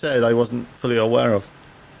you just said I wasn't fully aware of.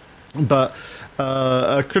 But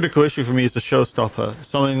a critical issue for me is a showstopper,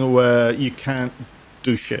 something where you can't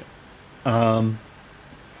do shit.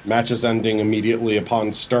 Matches ending immediately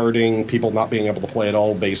upon starting, people not being able to play at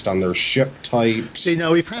all based on their ship types. See,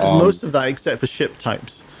 now we've had most of that except for ship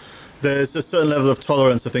types. There's a certain level of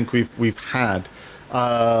tolerance I think we've had,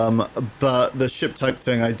 but the ship type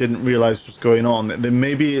thing I didn't realize was going on. Then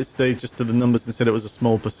maybe they just did the numbers and said it was a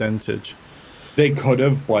small percentage. They could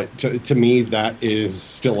have, but to me, that is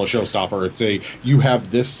still a showstopper. It's you have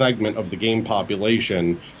this segment of the game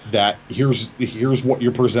population that here's what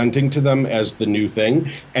you're presenting to them as the new thing,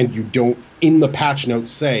 and you don't, in the patch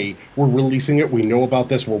notes, say, we're releasing it, we know about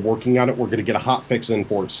this, we're working on it, we're going to get a hot fix in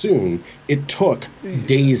for it soon. It took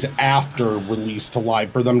days after release to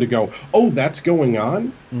live for them to go, oh, that's going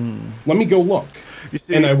on? Let me go look. You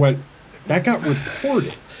see, and I went, that got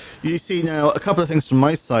reported. You see, now, a couple of things from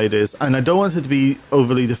my side is, and I don't want it to be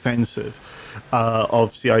overly defensive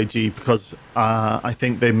of CIG because I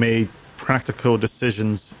think they made practical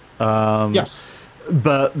decisions. Yes.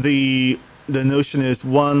 But the notion is,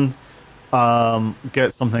 one,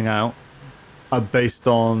 get something out based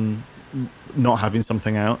on not having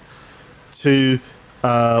something out. Two,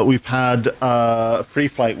 we've had Free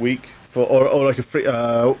Flight Week or like a free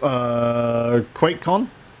QuakeCon,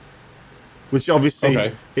 which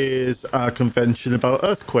obviously is a convention about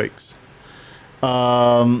earthquakes. They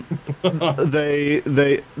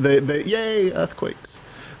yay, earthquakes.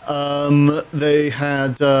 They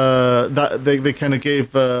had that they kind of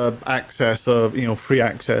gave access of free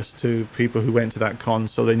access to people who went to that con,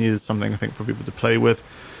 so they needed something I think for people to play with.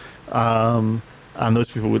 And those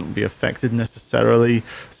people wouldn't be affected necessarily.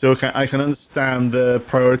 So I can understand the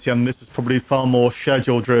priority, and this is probably far more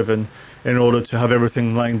schedule driven in order to have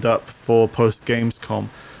everything lined up for post Gamescom.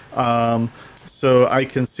 So I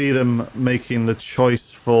can see them making the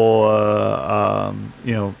choice for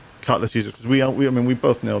Cutlass users, because we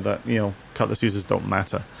both know that Cutlass users don't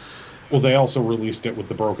matter. Well, they also released it with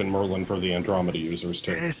the Broken Merlin for the Andromeda users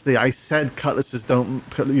too. Seriously, I said Cutlass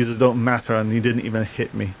users don't matter, and you didn't even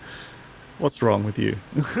hit me. What's wrong with you?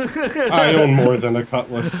 I own more than a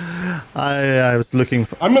Cutlass. I was looking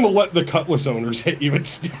for... I'm going to let the Cutlass owners hit you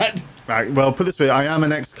instead. Right, well, put it this way, I am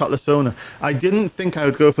an ex-Cutlass owner. I didn't think I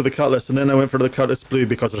would go for the Cutlass, and then I went for the Cutlass Blue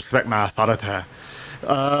because I respect my authority.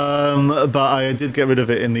 But I did get rid of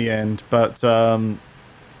it in the end. But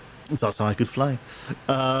that's how I could fly.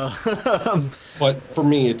 But for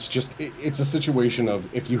me, it's a situation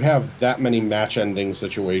of, if you have that many match-ending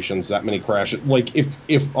situations, that many crashes, like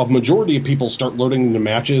if a majority of people start loading into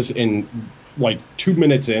matches in like 2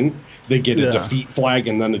 minutes in, they get a defeat flag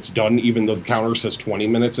and then it's done, even though the counter says 20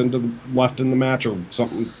 minutes left in the match or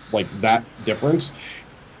something like that difference,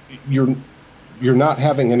 you're not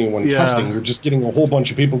having anyone testing. You're just getting a whole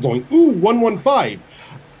bunch of people going, ooh, 115.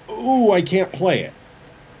 Ooh, I can't play it.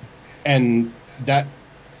 And that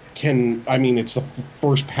it's the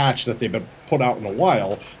first patch that they've been put out in a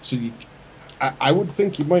while. So I would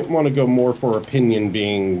think you might want to go more for opinion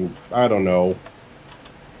being, I don't know,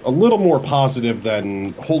 a little more positive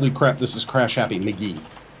than, holy crap, this is Crash Happy McGee.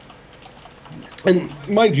 And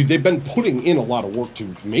mind you, they've been putting in a lot of work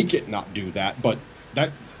to make it not do that, but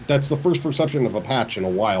that's the first perception of a patch in a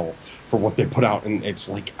while for what they put out. And it's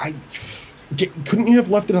like, couldn't you have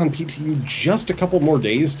left it on PTU just a couple more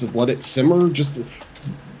days to let it simmer? Just to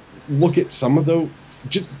look at some of those,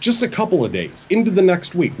 just a couple of days into the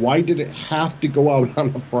next week. Why did it have to go out on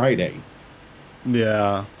a Friday?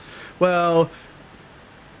 Yeah, well,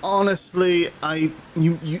 honestly,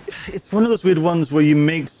 it's one of those weird ones where you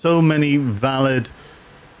make so many valid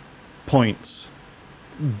points,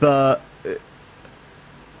 but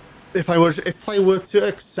if I were to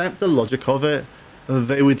accept the logic of it,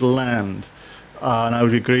 they would land, and I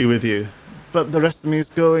would agree with you. But the rest of me is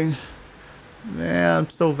going, yeah, I'm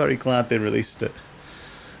still very glad they released it.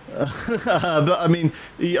 But I mean,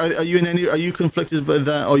 are you conflicted by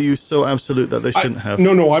that? Or are you so absolute that they shouldn't have?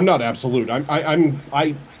 No, I'm not absolute.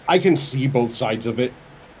 I can see both sides of it,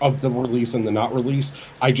 of the release and the not release.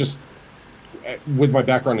 I just, with my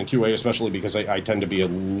background in QA, especially because I tend to be a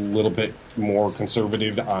little bit more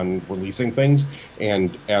conservative on releasing things,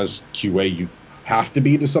 and as QA, you have to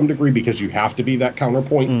be to some degree, because you have to be that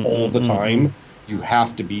counterpoint all the time. You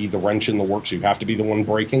have to be the wrench in the works. You have to be the one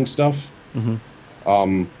breaking stuff.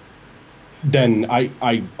 Then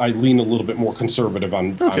I lean a little bit more conservative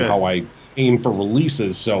on how I aim for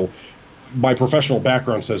releases. So my professional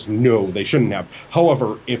background says no, they shouldn't have.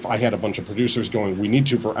 However, if I had a bunch of producers going, we need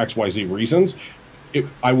to for XYZ reasons,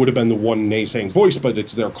 I would have been the one naysaying voice, but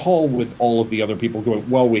it's their call with all of the other people going,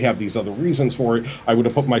 well, we have these other reasons for it. I would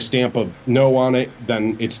have put my stamp of no on it,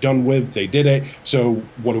 then it's done with, they did it. So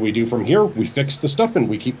what do we do from here? We fix the stuff and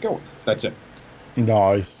we keep going. That's it.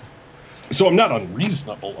 Nice. So I'm not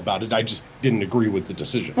unreasonable about it. I just didn't agree with the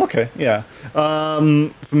decision. Okay, yeah. For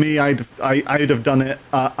me, I'd have done it.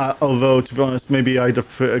 Although, to be honest, maybe I'd have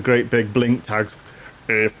put a great big blink tag.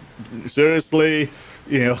 If seriously,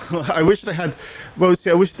 I wish they had. Well,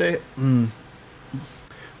 see, I wish they.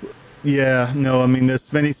 Yeah, no. I mean,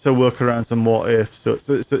 there's many workarounds and what if. So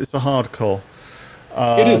it's a hard call.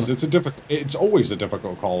 It is. It's always a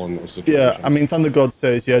difficult call in those situations. Yeah, I mean, Thunder God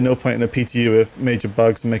says, no point in a PTU if major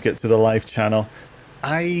bugs make it to the live channel.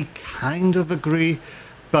 I kind of agree,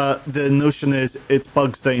 but the notion is it's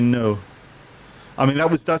bugs they know. I mean,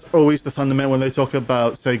 that's always the fundamental when they talk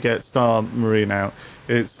about, say, get Star Marine out.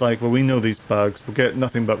 It's like, well, we know these bugs. We'll get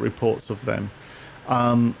nothing but reports of them.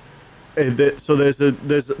 So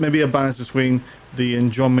there's maybe a balance between the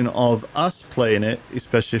enjoyment of us playing it,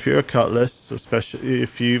 especially if you're a Cutlass, especially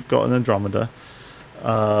if you've got an Andromeda,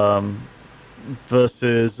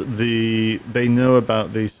 versus they know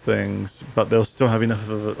about these things, but they'll still have enough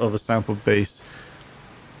of a sample base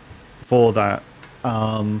for that.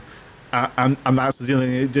 And that's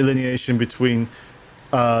the delineation between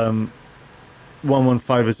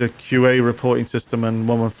 115 as a QA reporting system and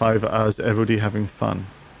 115 as everybody having fun.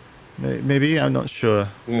 Maybe, I'm not sure.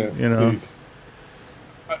 Yeah,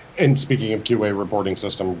 and speaking of QA reporting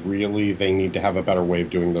system, really, they need to have a better way of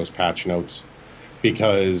doing those patch notes,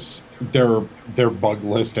 because their bug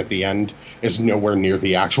list at the end is nowhere near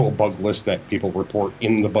the actual bug list that people report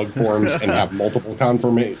in the bug forums and have multiple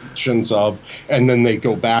confirmations of, and then they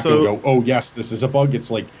go back and go, oh yes, this is a bug. It's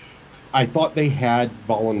like, I thought they had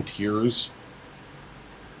volunteers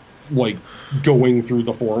like going through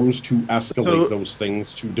the forums to escalate those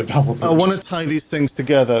things to developers. I want to tie these things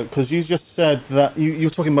together, because you just said that you're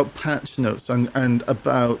talking about patch notes and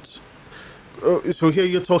about. So here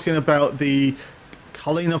you're talking about the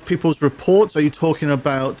culling of people's reports. Are you talking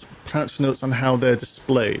about patch notes and how they're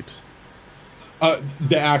displayed?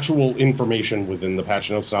 The actual information within the patch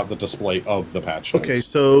notes, not the display of the patch notes. Okay,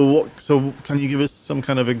 so can you give us some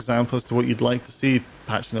kind of example as to what you'd like to see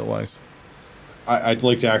patch note wise? I'd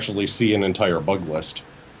like to actually see an entire bug list.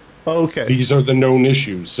 Okay. These are the known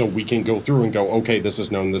issues, so we can go through and go, okay, this is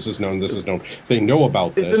known, this is known, this is known. They know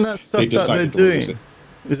about this. Isn't that stuff that they're doing?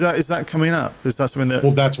 Is that coming up? Is that something that...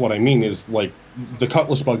 Well, that's what I mean, is like, the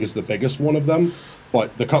Cutlass bug is the biggest one of them,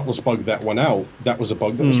 but the Cutlass bug that went out, that was a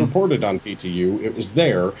bug that was reported on PTU. It was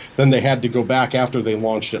there. Then they had to go back after they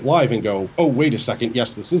launched it live and go, oh, wait a second,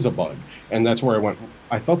 yes, this is a bug. And that's where I went,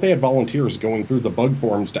 I thought they had volunteers going through the bug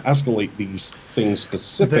forums to escalate these things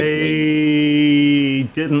specifically. They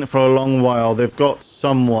didn't for a long while. They've got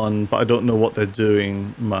someone, but I don't know what they're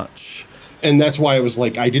doing much. And that's why I was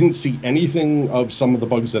like, I didn't see anything of some of the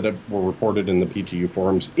bugs that were reported in the PTU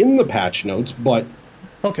forums in the patch notes, but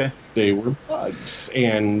okay, they were bugs.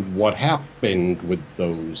 And what happened with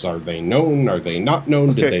those? Are they known? Are they not known?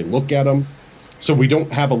 Okay. Did they look at them? So we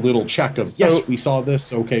don't have a little check of, yes, we saw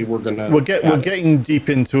this. Okay, we're gonna. We're getting deep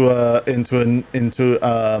into a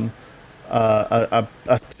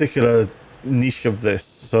particular niche of this.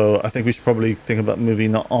 So I think we should probably think about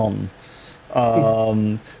moving on.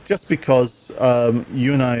 Just because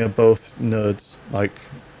you and I are both nerds, like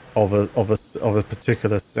of a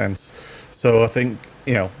particular sense. So I think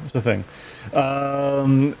it's a thing.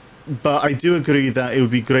 But I do agree that it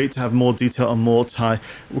would be great to have more detail and more time,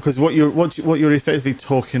 because what you're effectively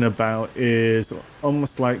talking about is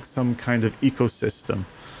almost like some kind of ecosystem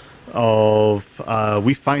of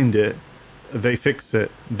we find it, they fix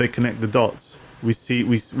it, they connect the dots, we see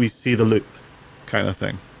the loop, kind of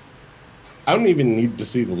thing. I don't even need to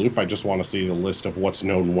see the loop. I just want to see the list of what's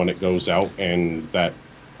known when it goes out and that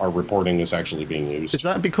our reporting is actually being used. Is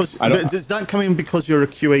that because is that coming because you're a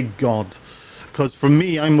QA god? Because for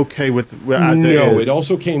me, I'm okay with as it is. No, it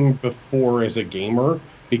also came before as a gamer,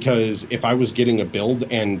 because if I was getting a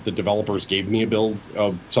build and the developers gave me a build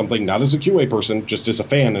of something, not as a QA person, just as a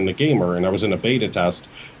fan and a gamer, and I was in a beta test,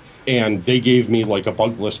 and they gave me like a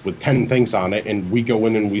bug list with 10 things on it, and we go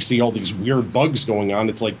in and we see all these weird bugs going on,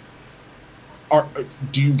 it's like,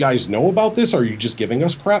 do you guys know about this? Are you just giving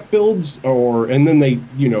us crap builds? And then they,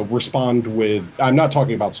 respond with, I'm not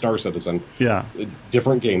talking about Star Citizen. Yeah.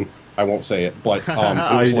 Different game. I won't say it, but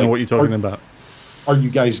I know what you're talking about. are you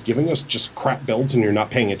guys giving us just crap builds and you're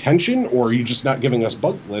not paying attention, or are you just not giving us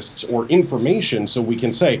bug lists or information so we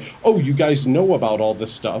can say, oh, you guys know about all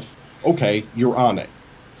this stuff, okay, you're on it.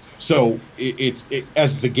 So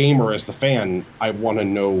as the gamer, as the fan, I want to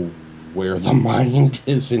know where the mind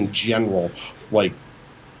is in general. Like,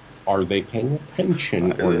 are they paying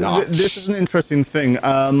attention or not? This is an interesting thing.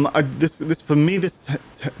 This for me, this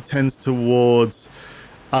tends towards.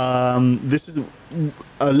 This is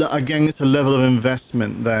again, it's a level of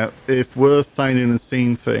investment that if we're finding and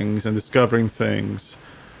seeing things and discovering things,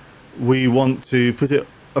 we want to put it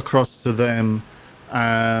across to them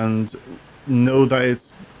and know that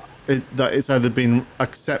it's either been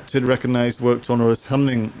accepted, recognized, worked on, or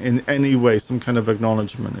something in any way, some kind of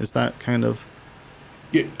acknowledgement. Is that kind of?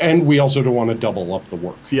 Yeah, and we also don't want to double up the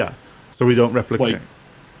work. Yeah, so we don't replicate. Like,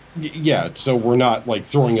 yeah, so we're not like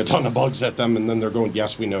throwing a ton of bugs at them and then they're going,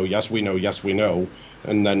 yes, we know, yes, we know, yes, we know.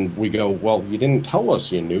 And then we go, well, you didn't tell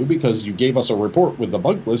us you knew because you gave us a report with the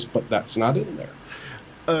bug list, but that's not in there.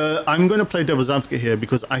 I'm going to play devil's advocate here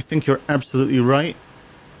because I think you're absolutely right.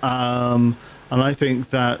 And I think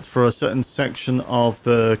that for a certain section of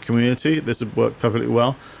the community, this would work perfectly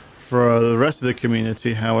well. For the rest of the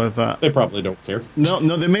community, however... They probably don't care. No,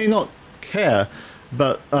 they may not care,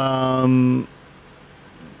 but...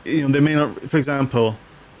 you know, they may not. For example,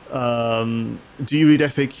 do you read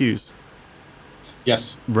FAQs?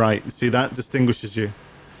 Yes. Right. See, that distinguishes you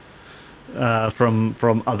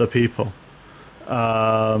from other people.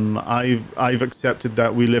 I've accepted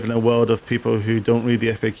that we live in a world of people who don't read the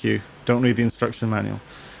FAQ, don't read the instruction manual.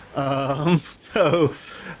 So,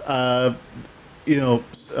 you know.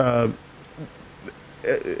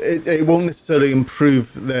 It won't necessarily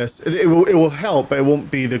improve this. It will help, but it won't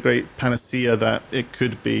be the great panacea that it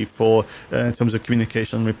could be for in terms of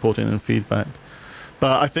communication, reporting, and feedback.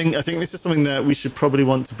 But I think this is something that we should probably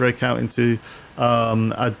want to break out into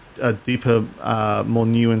a deeper, more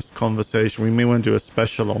nuanced conversation. We may want to do a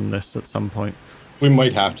special on this at some point. We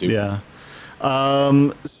might have to. Yeah.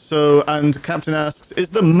 So, and Captain asks, is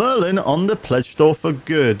the Merlin on the pledge store for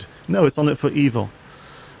good? No, it's on it for evil.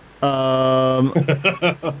 So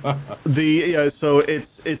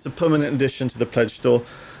it's a permanent addition to the pledge store.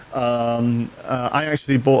 I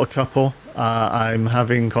actually bought a couple. I'm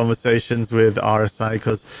having conversations with RSI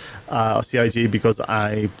because CIG because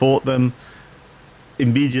I bought them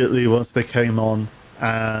immediately once they came on,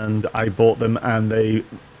 and I bought them, and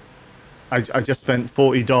I just spent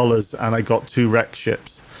 $40 and I got 2 wreck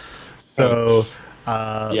ships. So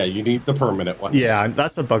yeah, you need the permanent ones. Yeah,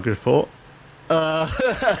 that's a bug report.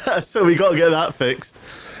 So we got to get that fixed.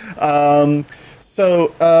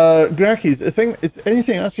 Grakis, is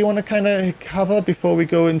anything else you want to kind of cover before we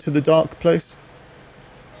go into the dark place?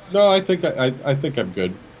 No, I think I'm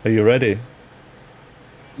good. Are you ready?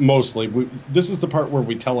 Mostly. This is the part where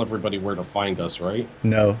we tell everybody where to find us, right?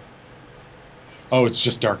 No. Oh, it's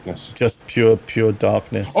just darkness. Just pure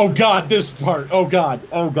darkness. Oh, God, this part. Oh, God.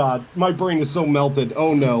 Oh, God. My brain is so melted.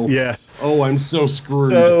 Oh, no. Yes. Oh, I'm so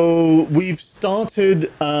screwed. So we've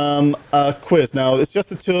started a quiz. Now, it's just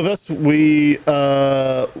the two of us. We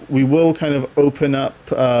will kind of open up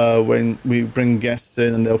when we bring guests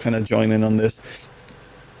in, and they'll kind of join in on this.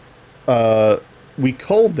 We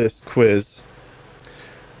call this quiz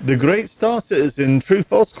the Great Star Citizen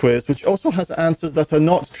True-False Quiz, which also has answers that are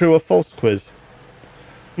not true or false quiz.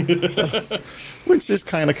 Which is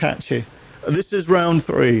kind of catchy. This is round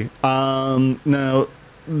 3. Now,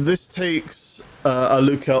 this takes a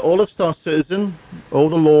look at all of Star Citizen, all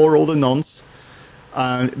the lore, all the nonce,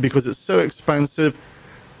 and because it's so expansive,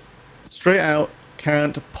 straight out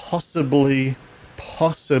can't possibly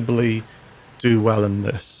do well in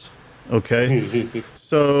this. Okay?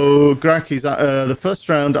 So, Grakis, the first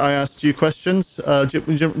round I asked you questions. Do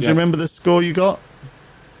you remember the score you got?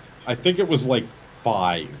 I think it was like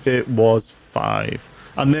 5. It was 5.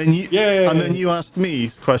 And then you asked me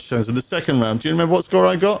questions in the second round. Do you remember what score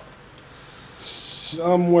I got?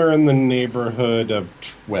 Somewhere in the neighborhood of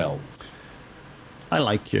 12. I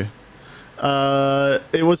like you.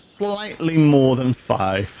 It was slightly more than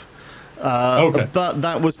 5. Okay. But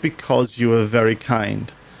that was because you were very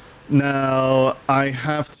kind. Now I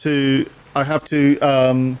have to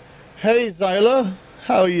hey Zyla,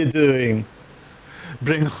 how are you doing?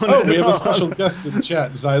 Bring on. Oh, we have a special guest in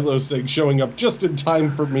chat, Xylo saying, showing up just in time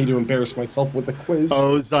for me to embarrass myself with a quiz.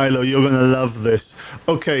 Oh, Zylo, you're going to love this.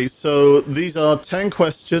 Okay, so these are 10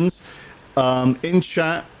 questions. In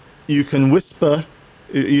chat, you can whisper,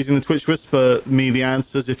 using the Twitch Whisper, me the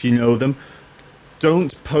answers if you know them.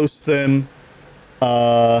 Don't post them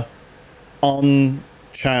on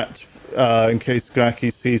chat in case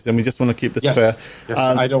Graki sees them. We just want to keep this Yes. fair. Yes.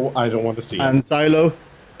 I don't want to see And it. Xylo,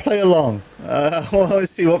 play along. We'll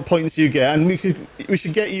see what points you get, and we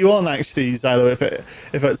should get you on actually, Xylo.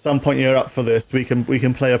 If at some point you're up for this, we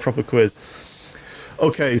can play a proper quiz.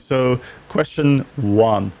 Okay, so question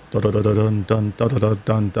 1. Dun, dun, dun, dun, dun, dun, dun,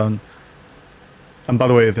 dun, dun. And by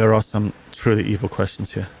the way, there are some truly evil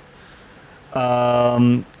questions here.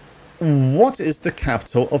 What is the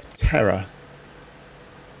capital of Terra?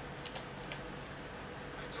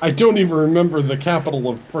 I don't even remember the capital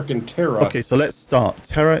of frickin' Terra. Okay, so let's start.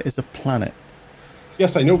 Terra is a planet.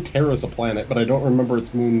 Yes, I know Terra's a planet, but I don't remember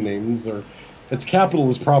its moon names, or its capital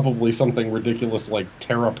is probably something ridiculous like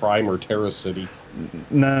Terra Prime or Terra City.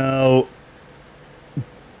 Now,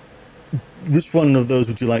 which one of those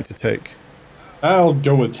would you like to take? I'll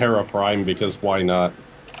go with Terra Prime because why not?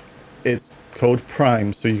 It's called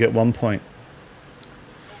Prime, so you get 1 point.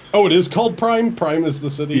 Oh, it is called Prime? Prime is the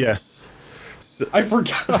city? Yes. I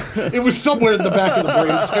forgot. It was somewhere in the back of the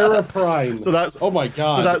brain. Terra Prime. So that's oh my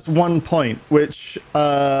god. So that's 1 point, which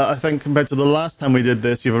I think compared to the last time we did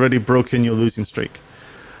this, you've already broken your losing streak.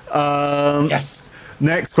 Yes.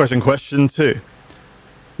 Next question, question 2.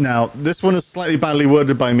 Now, this one is slightly badly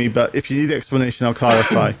worded by me, but if you need the explanation, I'll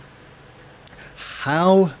clarify.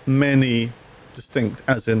 How many distinct,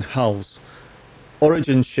 as in hulls,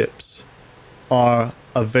 origin ships are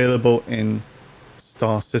available in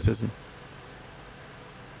Star Citizen?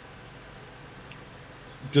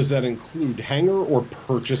 Does that include hangar or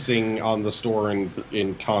purchasing on the store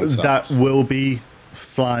in concept? That will be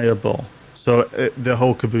flyable. So the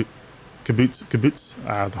whole kibbutz,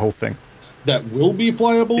 the whole thing. That will be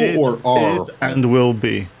flyable or are? Is and will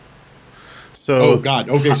be. So. Oh god.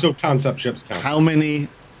 Okay, so concept ships count. How many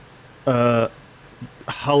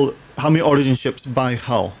hull? How many origin ships by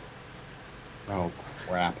hull? Oh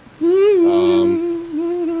crap. Let's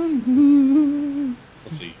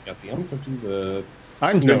see. You got the M50, the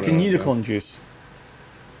I'm drinking unicorn juice.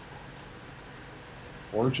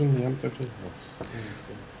 Origin, the M50,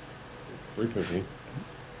 350.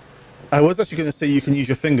 I was actually going to say you can use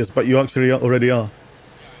your fingers, but you actually already are.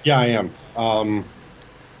 Yeah, I am.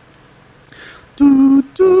 Do,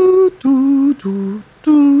 do, do, do,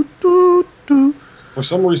 do, do, do. For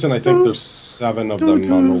some reason, I think there's 7 of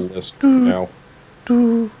them on the list now.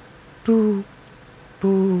 Do, do,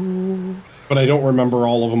 do. But I don't remember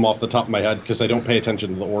all of them off the top of my head because I don't pay attention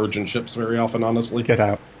to the origin ships very often, honestly. Get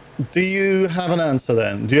out. Do you have an answer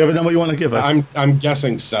then? Do you have a number you want to give us? I'm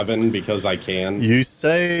guessing 7 because I can. You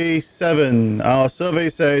say 7. Our survey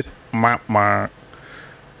says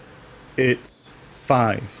it's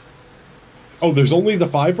 5. Oh, there's only the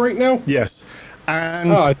 5 right now? Yes.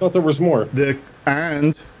 And Oh, I thought there was more.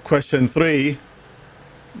 and question 3,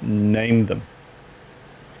 name them.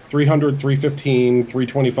 300, 315,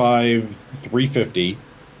 325, 350.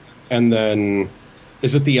 And then,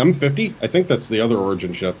 is it the M50? I think that's the other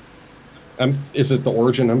origin ship. Is it the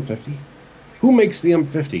origin M50? Who makes the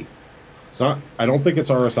M50? It's not. I don't think it's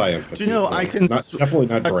RSI M50. Do you know, I can... It's not, definitely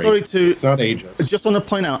not Drake. Sorry to... It's not Aegis. I just want to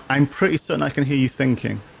point out, I'm pretty certain I can hear you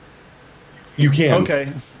thinking. You can.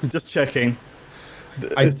 Okay, just checking.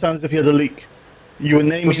 It sounds as if you had a leak. You were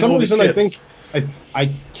naming For some all the reason, ships. I think... I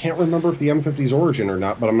can't remember if the M50's origin or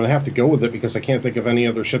not, but I'm going to have to go with it because I can't think of any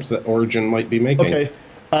other ships that Origin might be making. Okay.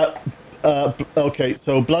 Okay,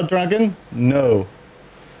 so Blood Dragon? No.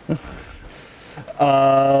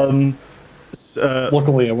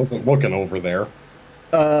 Luckily, I wasn't looking over there.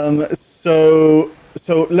 So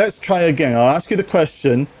let's try again. I'll ask you the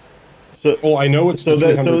question. So Well, I know it's so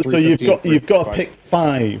the 300, so you've got 315, to pick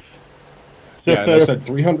 5. So Yeah, if and I there are- said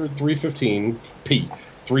 300, 315, P,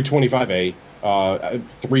 325A,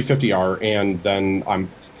 350R, and then I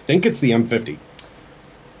think it's the M50.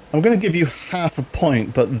 I'm going to give you half a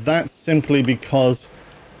point, but that's simply because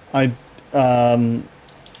I But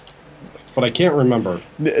I can't remember.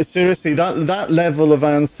 seriously that level of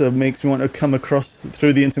answer makes me want to come across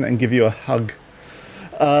through the internet and give you a hug.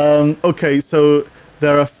 Okay, so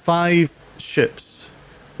there are 5 ships,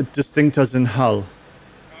 distinct as in hull.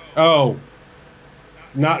 Oh,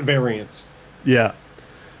 not variants. Yeah.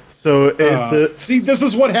 So it's See, this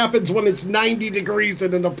is what happens when it's 90 degrees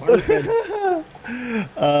in an apartment.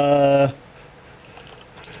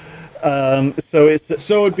 so it's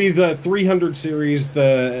So it'd be the 300 series,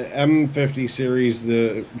 the M50 series,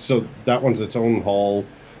 so that one's its own hull.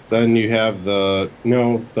 Then you have the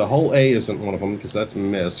hull A isn't one of them because that's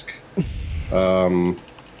MISC. I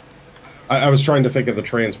was trying to think of the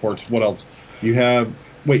transports. What else? You have,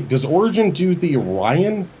 wait, does Origin do the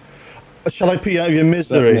Orion? shall I put you out of your Is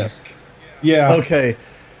that misery? MISC? Yeah. Okay.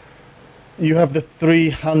 You have the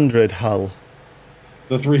 300 hull.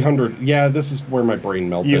 The 300. Yeah, this is where my brain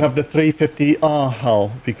melted. You have the 350R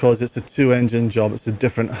hull because it's a two-engine job. It's a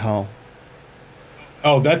different hull.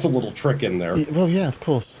 Oh, that's a little trick in there. Well, yeah, of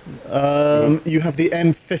course. You have the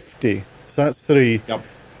M50, so that's 3. Yep,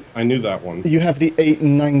 I knew that one. You have the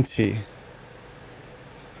 890.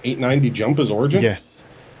 890 jump is Origin? Yes.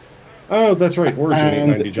 Oh, that's right, Origin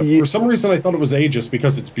And 890 jump. For some reason, I thought it was Aegis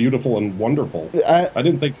because it's beautiful and wonderful. I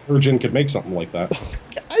didn't think Origin could make something like that.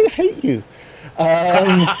 I hate you.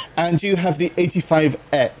 And you have the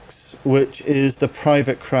 85X, which is the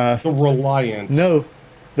private craft. The Reliant. No,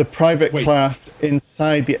 the private craft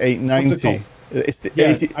inside the 890. What's it called? It's the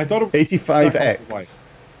Yeah, I thought it was 85X.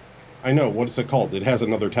 I know. What is it called? It has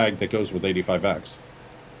another tag that goes with 85X.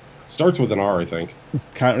 Starts with an R, I think.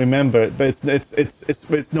 Can't remember it, but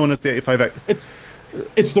it's known as the 85X.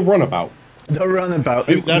 It's the runabout. The runabout.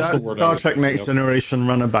 That's the word. Star Trek Next Generation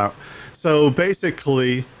runabout. So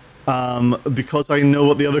basically, because I know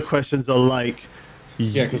what the other questions are like.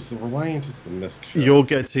 Yeah, because the Reliant is the missed ship. You're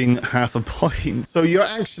getting half a point. So you're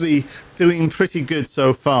actually doing pretty good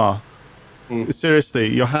so far.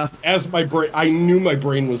 Seriously, you're half. As my brain, I knew my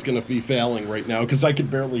brain was going to be failing right now because I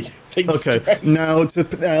could barely think. Okay. Straight. Now,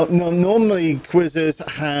 normally quizzes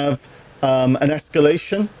have an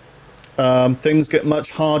escalation. Things get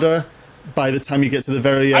much harder by the time you get to the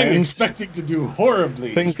very end. I'm expecting to do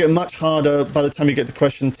horribly. Things get much harder by the time you get to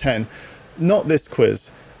question 10. Not this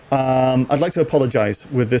quiz. I'd like to apologize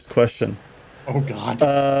with this question. Oh, God.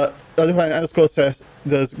 Underscore says,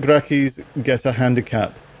 does Grakis get a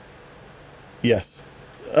handicap? Yes.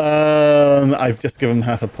 I've just given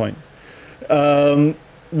half a point.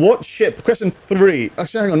 What ship? Question 3.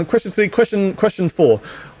 Actually, hang on. Question 3. Question 4.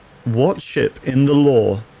 What ship in the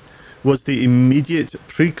lore was the immediate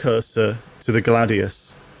precursor to the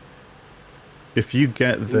Gladius? If you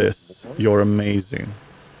get this, you're amazing.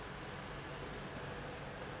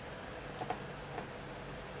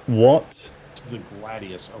 What? The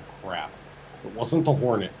Gladius. Oh, crap. It wasn't the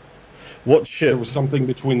Hornet. What ship? There was something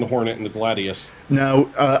between the Hornet and the Gladius. Now,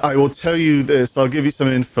 I will tell you this. I'll give you some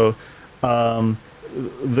info.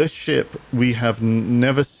 This ship we have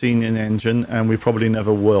never seen in engine, and we probably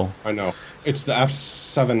never will. I know. It's the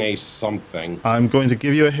F7A something. I'm going to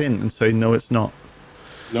give you a hint and say no, it's not.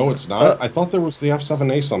 No, it's not. I thought there was the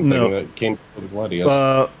F7A something that came with the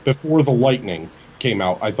Gladius. Before the Lightning came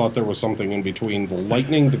out, I thought there was something in between the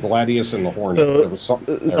Lightning, the Gladius, and the Hornet. There was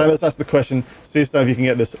something there. So let's ask the question. See if you can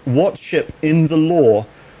get this. What ship in the lore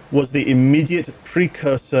was the immediate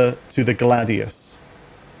precursor to the Gladius?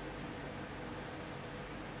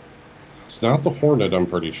 It's not the Hornet, I'm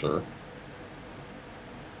pretty sure.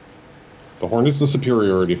 The Hornet's the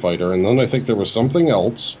superiority fighter, and then I think there was something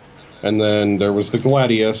else, and then there was the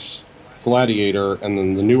Gladius, Gladiator, and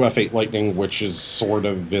then the new F8 Lightning, which is sort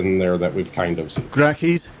of in there that we've kind of seen.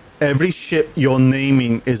 Grakis, every ship you're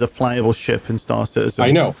naming is a flyable ship in Star Citizen.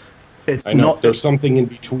 I know. It's I know. not. There's something in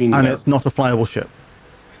between and there. it's not a flyable ship.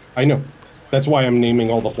 I know. That's why I'm naming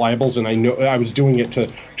all the flyyables, and I know I was doing it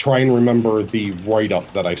to try and remember the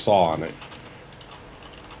write-up that I saw on it.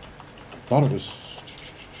 I thought it was...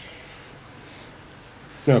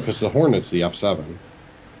 No, because the Hornet's the F7.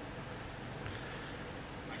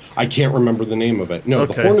 I can't remember the name of it. No,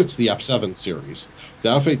 Okay. The Hornet's the F7 series. The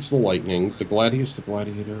F8's the Lightning. The Gladius, the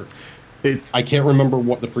Gladiator. I can't remember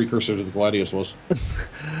what the precursor to the Gladius was.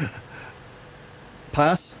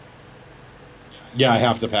 Pass? Yeah, I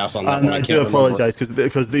have to pass on that And one. I can't do remember. apologize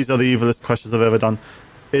because these are the evilest questions I've ever done.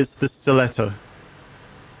 It's the Stiletto.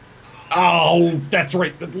 Oh, that's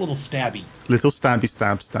right. The little stabby. Little stabby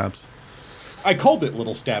stabs. I called it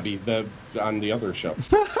Little Stabby on the other show.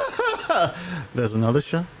 There's another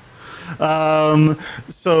show.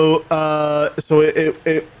 So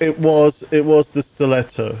it was the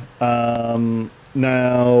Stiletto.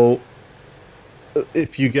 Now,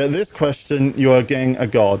 if you get this question, you are getting a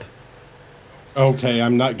god. Okay,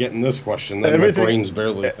 I'm not getting this question. Then my brain's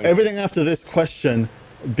barely thinking. Everything after this question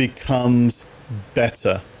becomes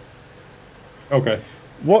better. Okay.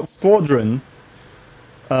 What squadron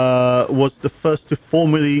was the first to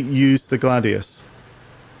formally use the Gladius?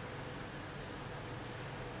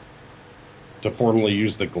 To formally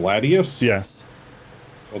use the Gladius? Yes.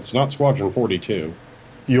 Well, it's not Squadron 42.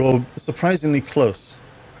 You're surprisingly close.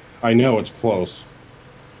 I know, it's close.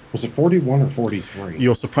 Was it 41 or 43?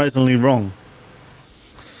 You're surprisingly wrong.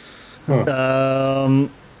 Huh.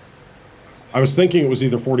 I was thinking it was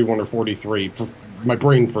either 41 or 43. My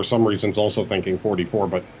brain, for some reason, is also thinking 44,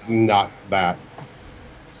 but not that.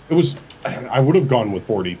 It was... I would have gone with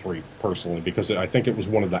 43, personally, because I think it was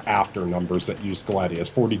one of the after numbers that used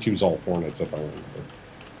Gladius. 42's all Hornets, if I remember.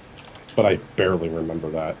 But I barely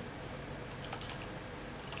remember that.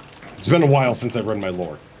 It's been a while since I've read my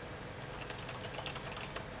lore.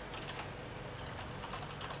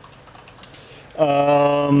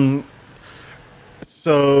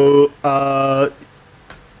 So,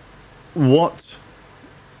 what?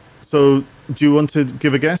 So, do you want to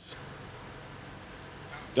give a guess?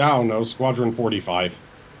 I don't know, Squadron 45.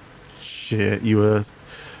 Shit, you were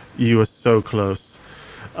so close.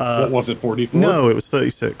 What was it, 44? No, it was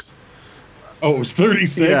 36. Oh, it was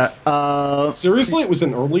 36? Yeah. Seriously? It was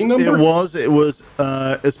an early number? It was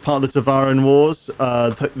as part of the Tavaran Wars.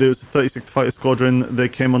 There was a 36th Fighter Squadron. They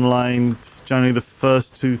came online January the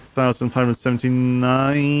 1st,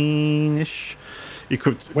 2579-ish.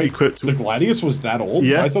 Equipped. The Gladius was that old?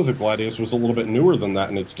 Yes. I thought the Gladius was a little bit newer than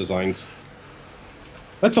that in its designs.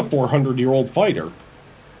 That's a 400-year-old fighter.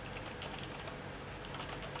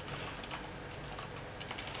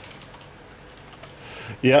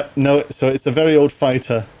 Yeah, no, so it's a very old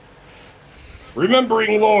fighter.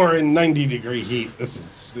 Remembering lore in 90-degree heat. This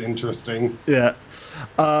is interesting. Yeah.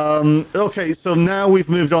 Okay, so now we've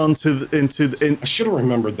moved on to I should have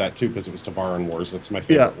remembered that too because it was Tavaran Wars. That's my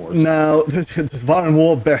favorite wars. Now the Tavaran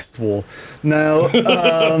War, best war. Now,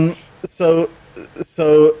 so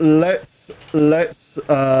let's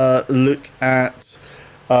look at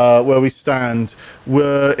where we stand.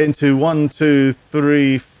 We're into 1, 2,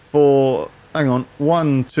 3, 4. Hang on,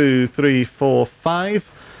 1, 2, 3, 4,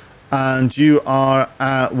 5, and you are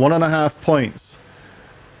at 1.5 points.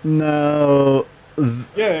 Now,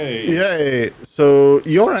 yay! So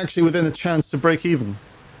you're actually within a chance to break even.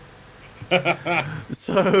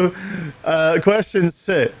 So, question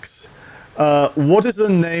 6: what is the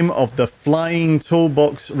name of the flying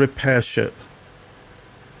toolbox repair ship?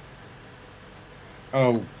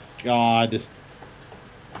 Oh God!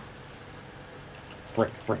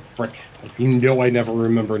 Frick! You know I never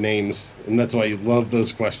remember names, and that's why you love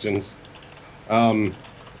those questions.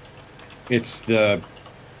 It's the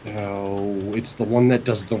one that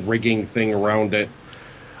does the rigging thing around it.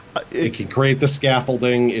 It can create the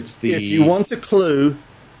scaffolding. It's the. If you want a clue,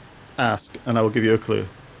 ask, and I will give you a clue.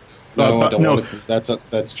 No, I don't want to.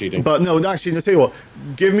 That's cheating. But no, actually, I'll tell you what.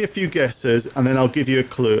 Give me a few guesses, and then I'll give you a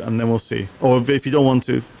clue, and then we'll see. Or if you don't want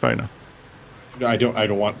to, fair enough. I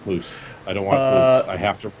don't want clues. I don't want clues. I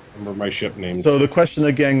have to remember my ship names. So the question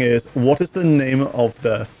again is, what is the name of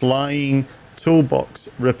the flying toolbox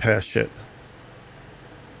repair ship?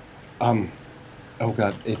 Oh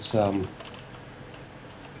God, it's the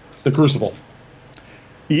Crucible.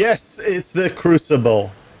 Yes, it's the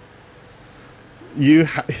Crucible. You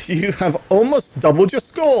have almost doubled your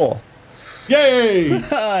score. Yay!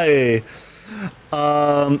 Hi.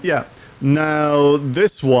 Yeah. Now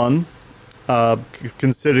this one,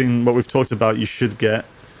 considering what we've talked about, you should get.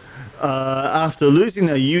 After losing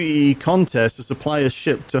a UEE contest to supply a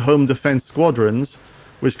ship to home defense squadrons,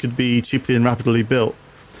 which could be cheaply and rapidly built,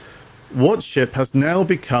 what ship has now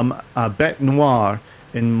become a bête noire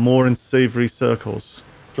in more unsavory circles?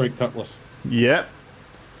 Drake Cutlass. Yep.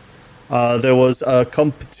 There was a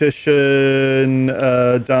competition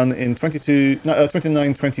done in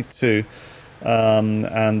 29-22,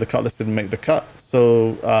 and the Cutlass didn't make the cut,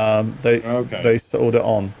 so they sold it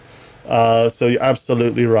on. So you're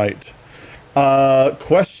absolutely right.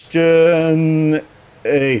 Question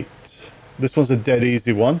 8. This one's a dead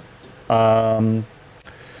easy one.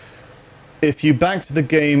 If you backed the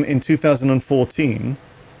game in 2014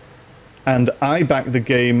 and I backed the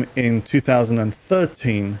game in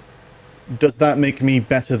 2013, does that make me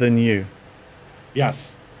better than you?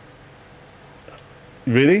 Yes.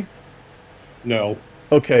 Really? No.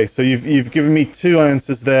 Okay, so you've given me 2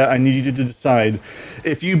 answers there. I need you to decide.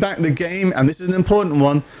 If you back the game, and this is an important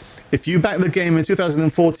one, if you back the game in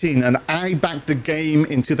 2014 and I backed the game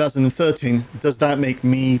in 2013, does that make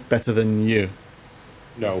me better than you?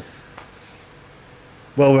 No.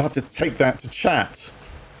 Well, we'll have to take that to chat.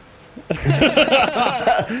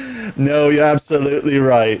 No, you're absolutely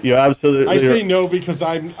right. You're absolutely right. I say no because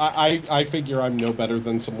I figure I'm no better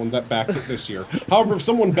than someone that backs it this year. However, if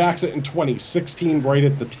someone backs it in 2016 right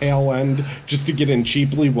at the tail end just to get in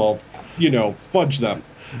cheaply, well, fudge them.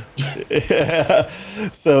 Yeah.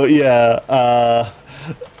 So yeah,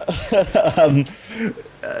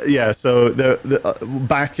 yeah. So the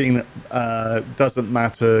backing doesn't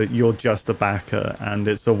matter. You're just a backer, and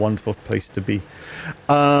it's a wonderful place to be.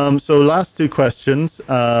 So last 2 questions.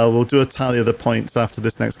 We'll do a tally of the points after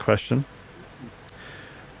this next question.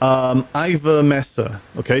 Ivor Messer.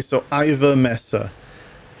 Okay, so Ivor Messer.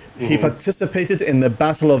 He participated in the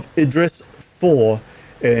Battle of Idris IV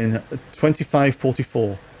in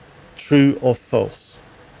 2544. True or false?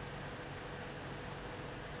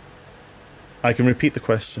 I can repeat the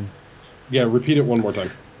question. Yeah, repeat it one more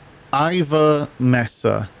time. Ivor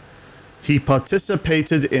Messer. He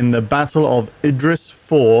participated in the Battle of Idris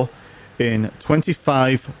IV in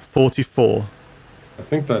 2544. I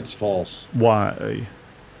think that's false. Why?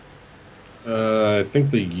 I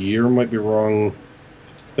think the year might be wrong.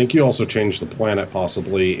 I think you also changed the planet,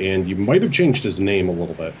 possibly, and you might have changed his name a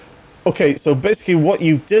little bit. Okay, so basically what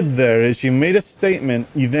you did there is you made a statement,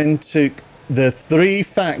 you then took the 3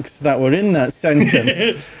 facts that were in that sentence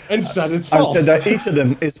and said it's false. and said that each of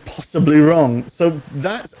them is possibly wrong. So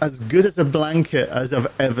that's as good as a blanket as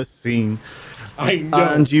I've ever seen. I know.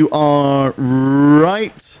 And you are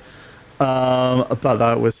right, but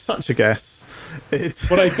that was such a guess.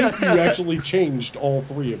 But I think you actually changed all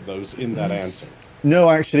 3 of those in that answer. No,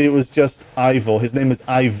 actually, it was just Ivor. His name is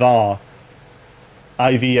Ivar.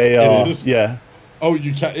 I-V-A-R. Yeah. Oh,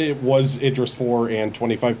 it was Idris 4 and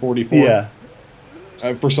 2544? Yeah.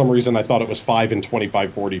 For some reason, I thought it was 5 and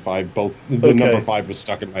 2545. Both. The number 5 was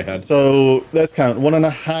stuck in my head. So let's count.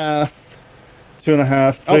 1.5,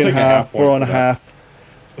 2.5, 3.5, 4.5.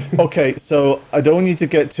 Okay, so I don't need to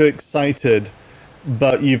get too excited,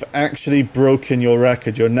 but you've actually broken your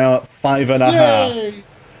record. You're now at 5.5. Yay!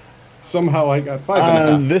 Somehow I got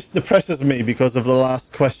 5.5. And this depresses me because of the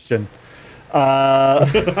last question.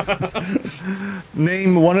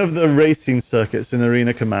 Name one of the racing circuits in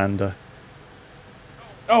Arena Commander.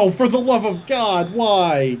 Oh, for the love of God,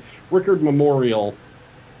 why? Rickard Memorial.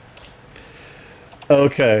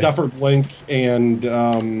 Okay. Defford Link and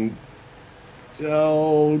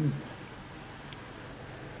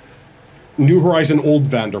New Horizon Old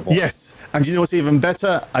Vanderbilt. Yes, and you know what's even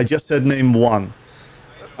better? I just said name one.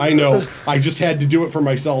 I know. I just had to do it for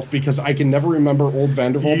myself because I can never remember Old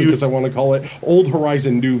Vanderbilt because I want to call it Old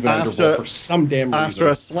Horizon New Vanderbilt for some damn reason. After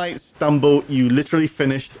a slight stumble, you literally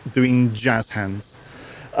finished doing jazz hands.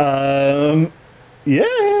 Yeah.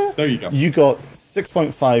 There you go. You got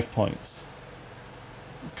 6.5 points.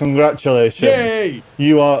 Congratulations. Yay!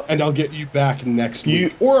 You are... And I'll get you back next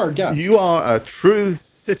week. Or our guest. You are a true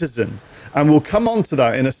citizen. And we'll come on to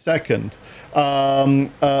that in a second.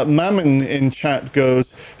 Mammon in chat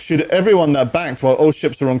goes, should everyone that backed while all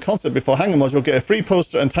ships are on concept before Hangar Module get a free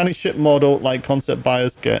poster and tiny ship model like concept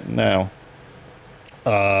buyers get now?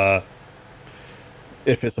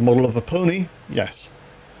 If it's a model of a pony, yes.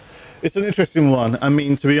 It's an interesting one. I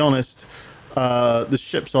mean, to be honest, the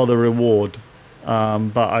ships are the reward.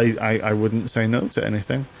 But I wouldn't say no to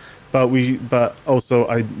anything. But also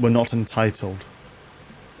we're not entitled.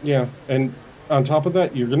 Yeah, and on top of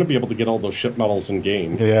that, you're going to be able to get all those ship models in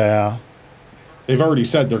game. Yeah. They've already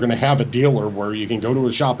said they're going to have a dealer where you can go to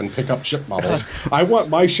a shop and pick up ship models. I want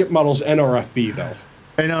my ship models NRFB, though.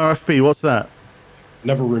 NRFB, what's that?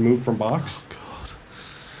 Never removed from box.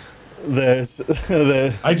 There's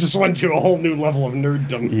I just went to a whole new level of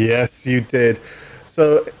nerddom. Yes, you did.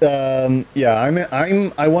 So yeah,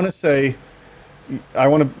 I want to say,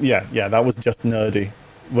 yeah, that was just nerdy.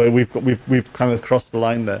 Where we've kind of crossed the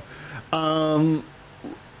line there.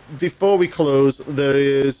 Before we close, there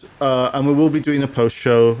is, and we will be doing a post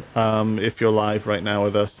show if you're live right now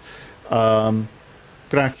with us.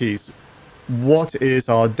 Grakis, what is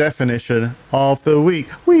our definition of the week?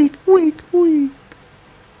 Week.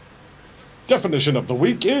 Definition of the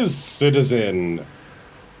week is citizen.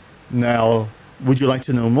 Now, would you like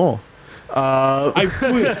to know more? I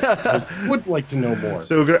would like to know more.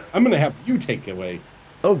 So I'm going to have you take it away.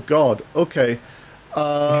 Oh, God. Okay.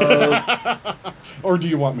 Or do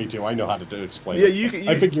you want me to? I know how to explain yeah, it.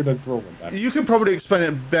 I figured I'd throw one back. You can probably explain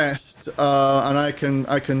it best, and I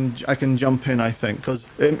can jump in, I think, because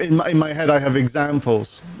in my head I have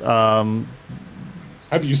examples. Have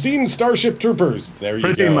you seen Starship Troopers? There you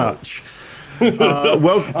go. Pretty much.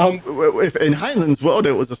 If in Heinlein's world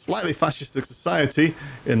it was a slightly fascistic society,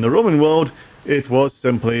 in the Roman world it was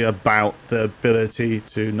simply about the ability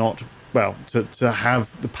to not... Well, to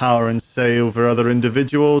have the power and say over other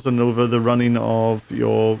individuals and over the running of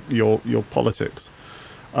your politics.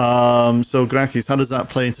 So, Grakis, how does that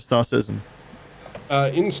play into Star Citizen?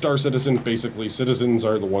 In Star Citizen, basically, citizens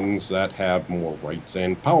are the ones that have more rights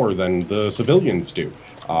and power than the civilians do.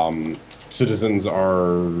 Citizens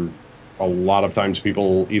are a lot of times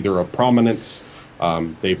people either of prominence,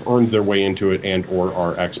 they've earned their way into it, and or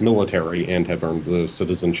are ex-military and have earned the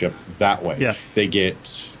citizenship that way. Yeah. They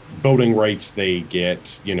get voting rights, they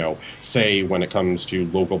get, say when it comes to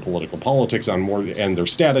local political politics on more, and their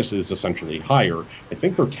status is essentially higher. I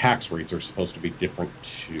think their tax rates are supposed to be different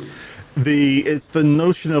too. It's the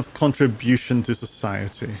notion of contribution to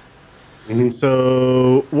society. Mm-hmm.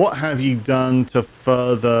 So what have you done to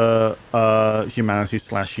further humanity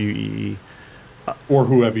 /UEE? Or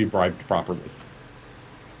who have you bribed properly?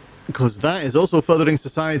 because that is also furthering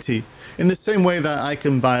society in the same way that I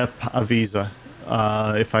can buy a visa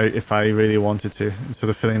if I really wanted to, instead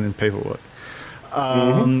of filling in paperwork.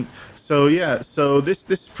 So yeah, so this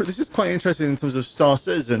is quite interesting in terms of Star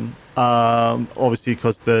Citizen, obviously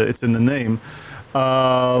because it's in the name,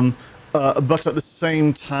 but at the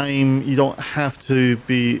same time you don't have to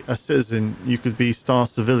be a citizen. You could be Star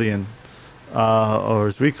Civilian, or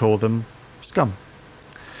as we call them, scum.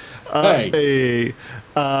 After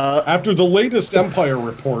the latest Empire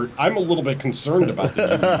report, I'm a little bit concerned about the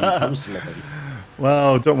UET personally.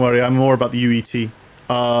 Well, don't worry, I'm more about the UET.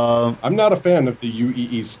 I'm not a fan of the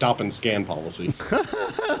UEE stop and scan policy.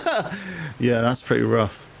 Yeah, that's pretty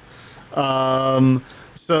rough.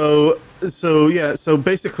 So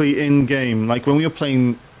basically in game, like when we were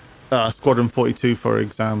playing Squadron 42, for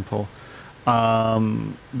example,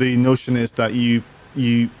 the notion is that you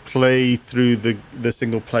play through the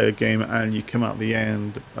single player game and you come out the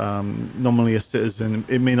end normally a citizen.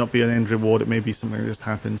 It may not be an end reward, it may be something that just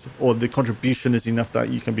happens, or the contribution is enough that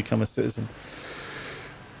you can become a citizen.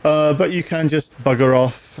 But you can just bugger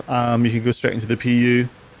off. You can go straight into the PU,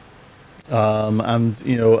 and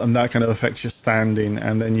that kind of affects your standing,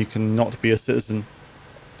 and then you can not be a citizen.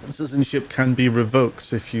 Citizenship can be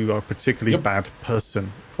revoked if you are a particularly bad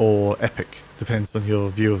person or epic, depends on your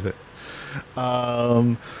view of it.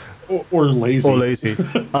 Or lazy. Or lazy.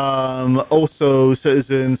 Also,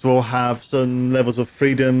 citizens will have certain levels of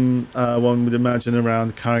freedom, one would imagine,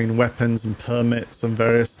 around carrying weapons and permits and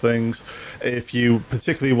various things. If you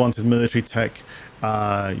particularly wanted military tech,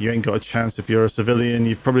 you ain't got a chance if you're a civilian.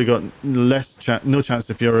 You've probably got no chance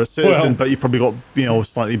if you're a citizen, but you've probably got a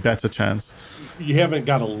slightly better chance. You haven't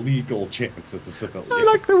got a legal chance as a civilian. I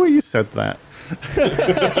like the way you said that.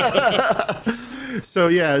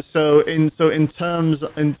 So in terms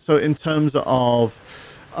of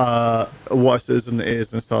what a citizen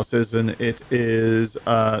is in Star Citizen, it is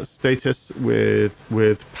status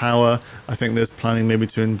with power. I think there's planning maybe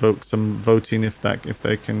to invoke some voting if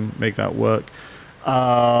they can make that work,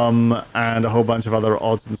 and a whole bunch of other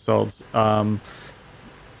odds and sods.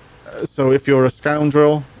 So if you're a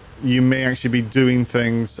scoundrel, you may actually be doing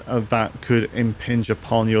things that could impinge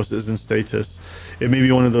upon your citizen status. It may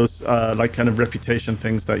be one of those kind of reputation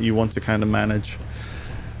things that you want to kind of manage.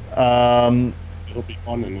 It'll be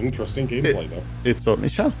fun and interesting gameplay, though. It certainly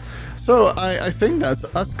shall. So I think that's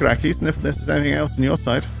us, Grackies, and if there's anything else on your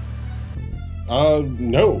side.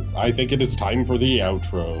 No. I think it is time for the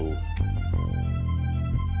outro.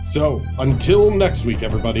 So, until next week,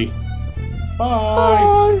 everybody. Bye!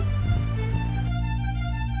 Bye!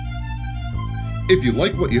 If you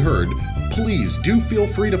like what you heard, please do feel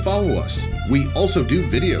free to follow us. We also do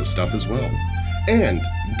video stuff as well. And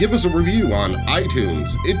give us a review on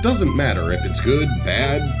iTunes. It doesn't matter if it's good,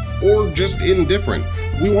 bad, or just indifferent.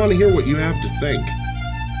 We want to hear what you have to think.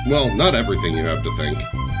 Well, not everything you have to think.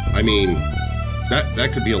 I mean,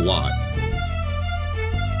 that could be a lot.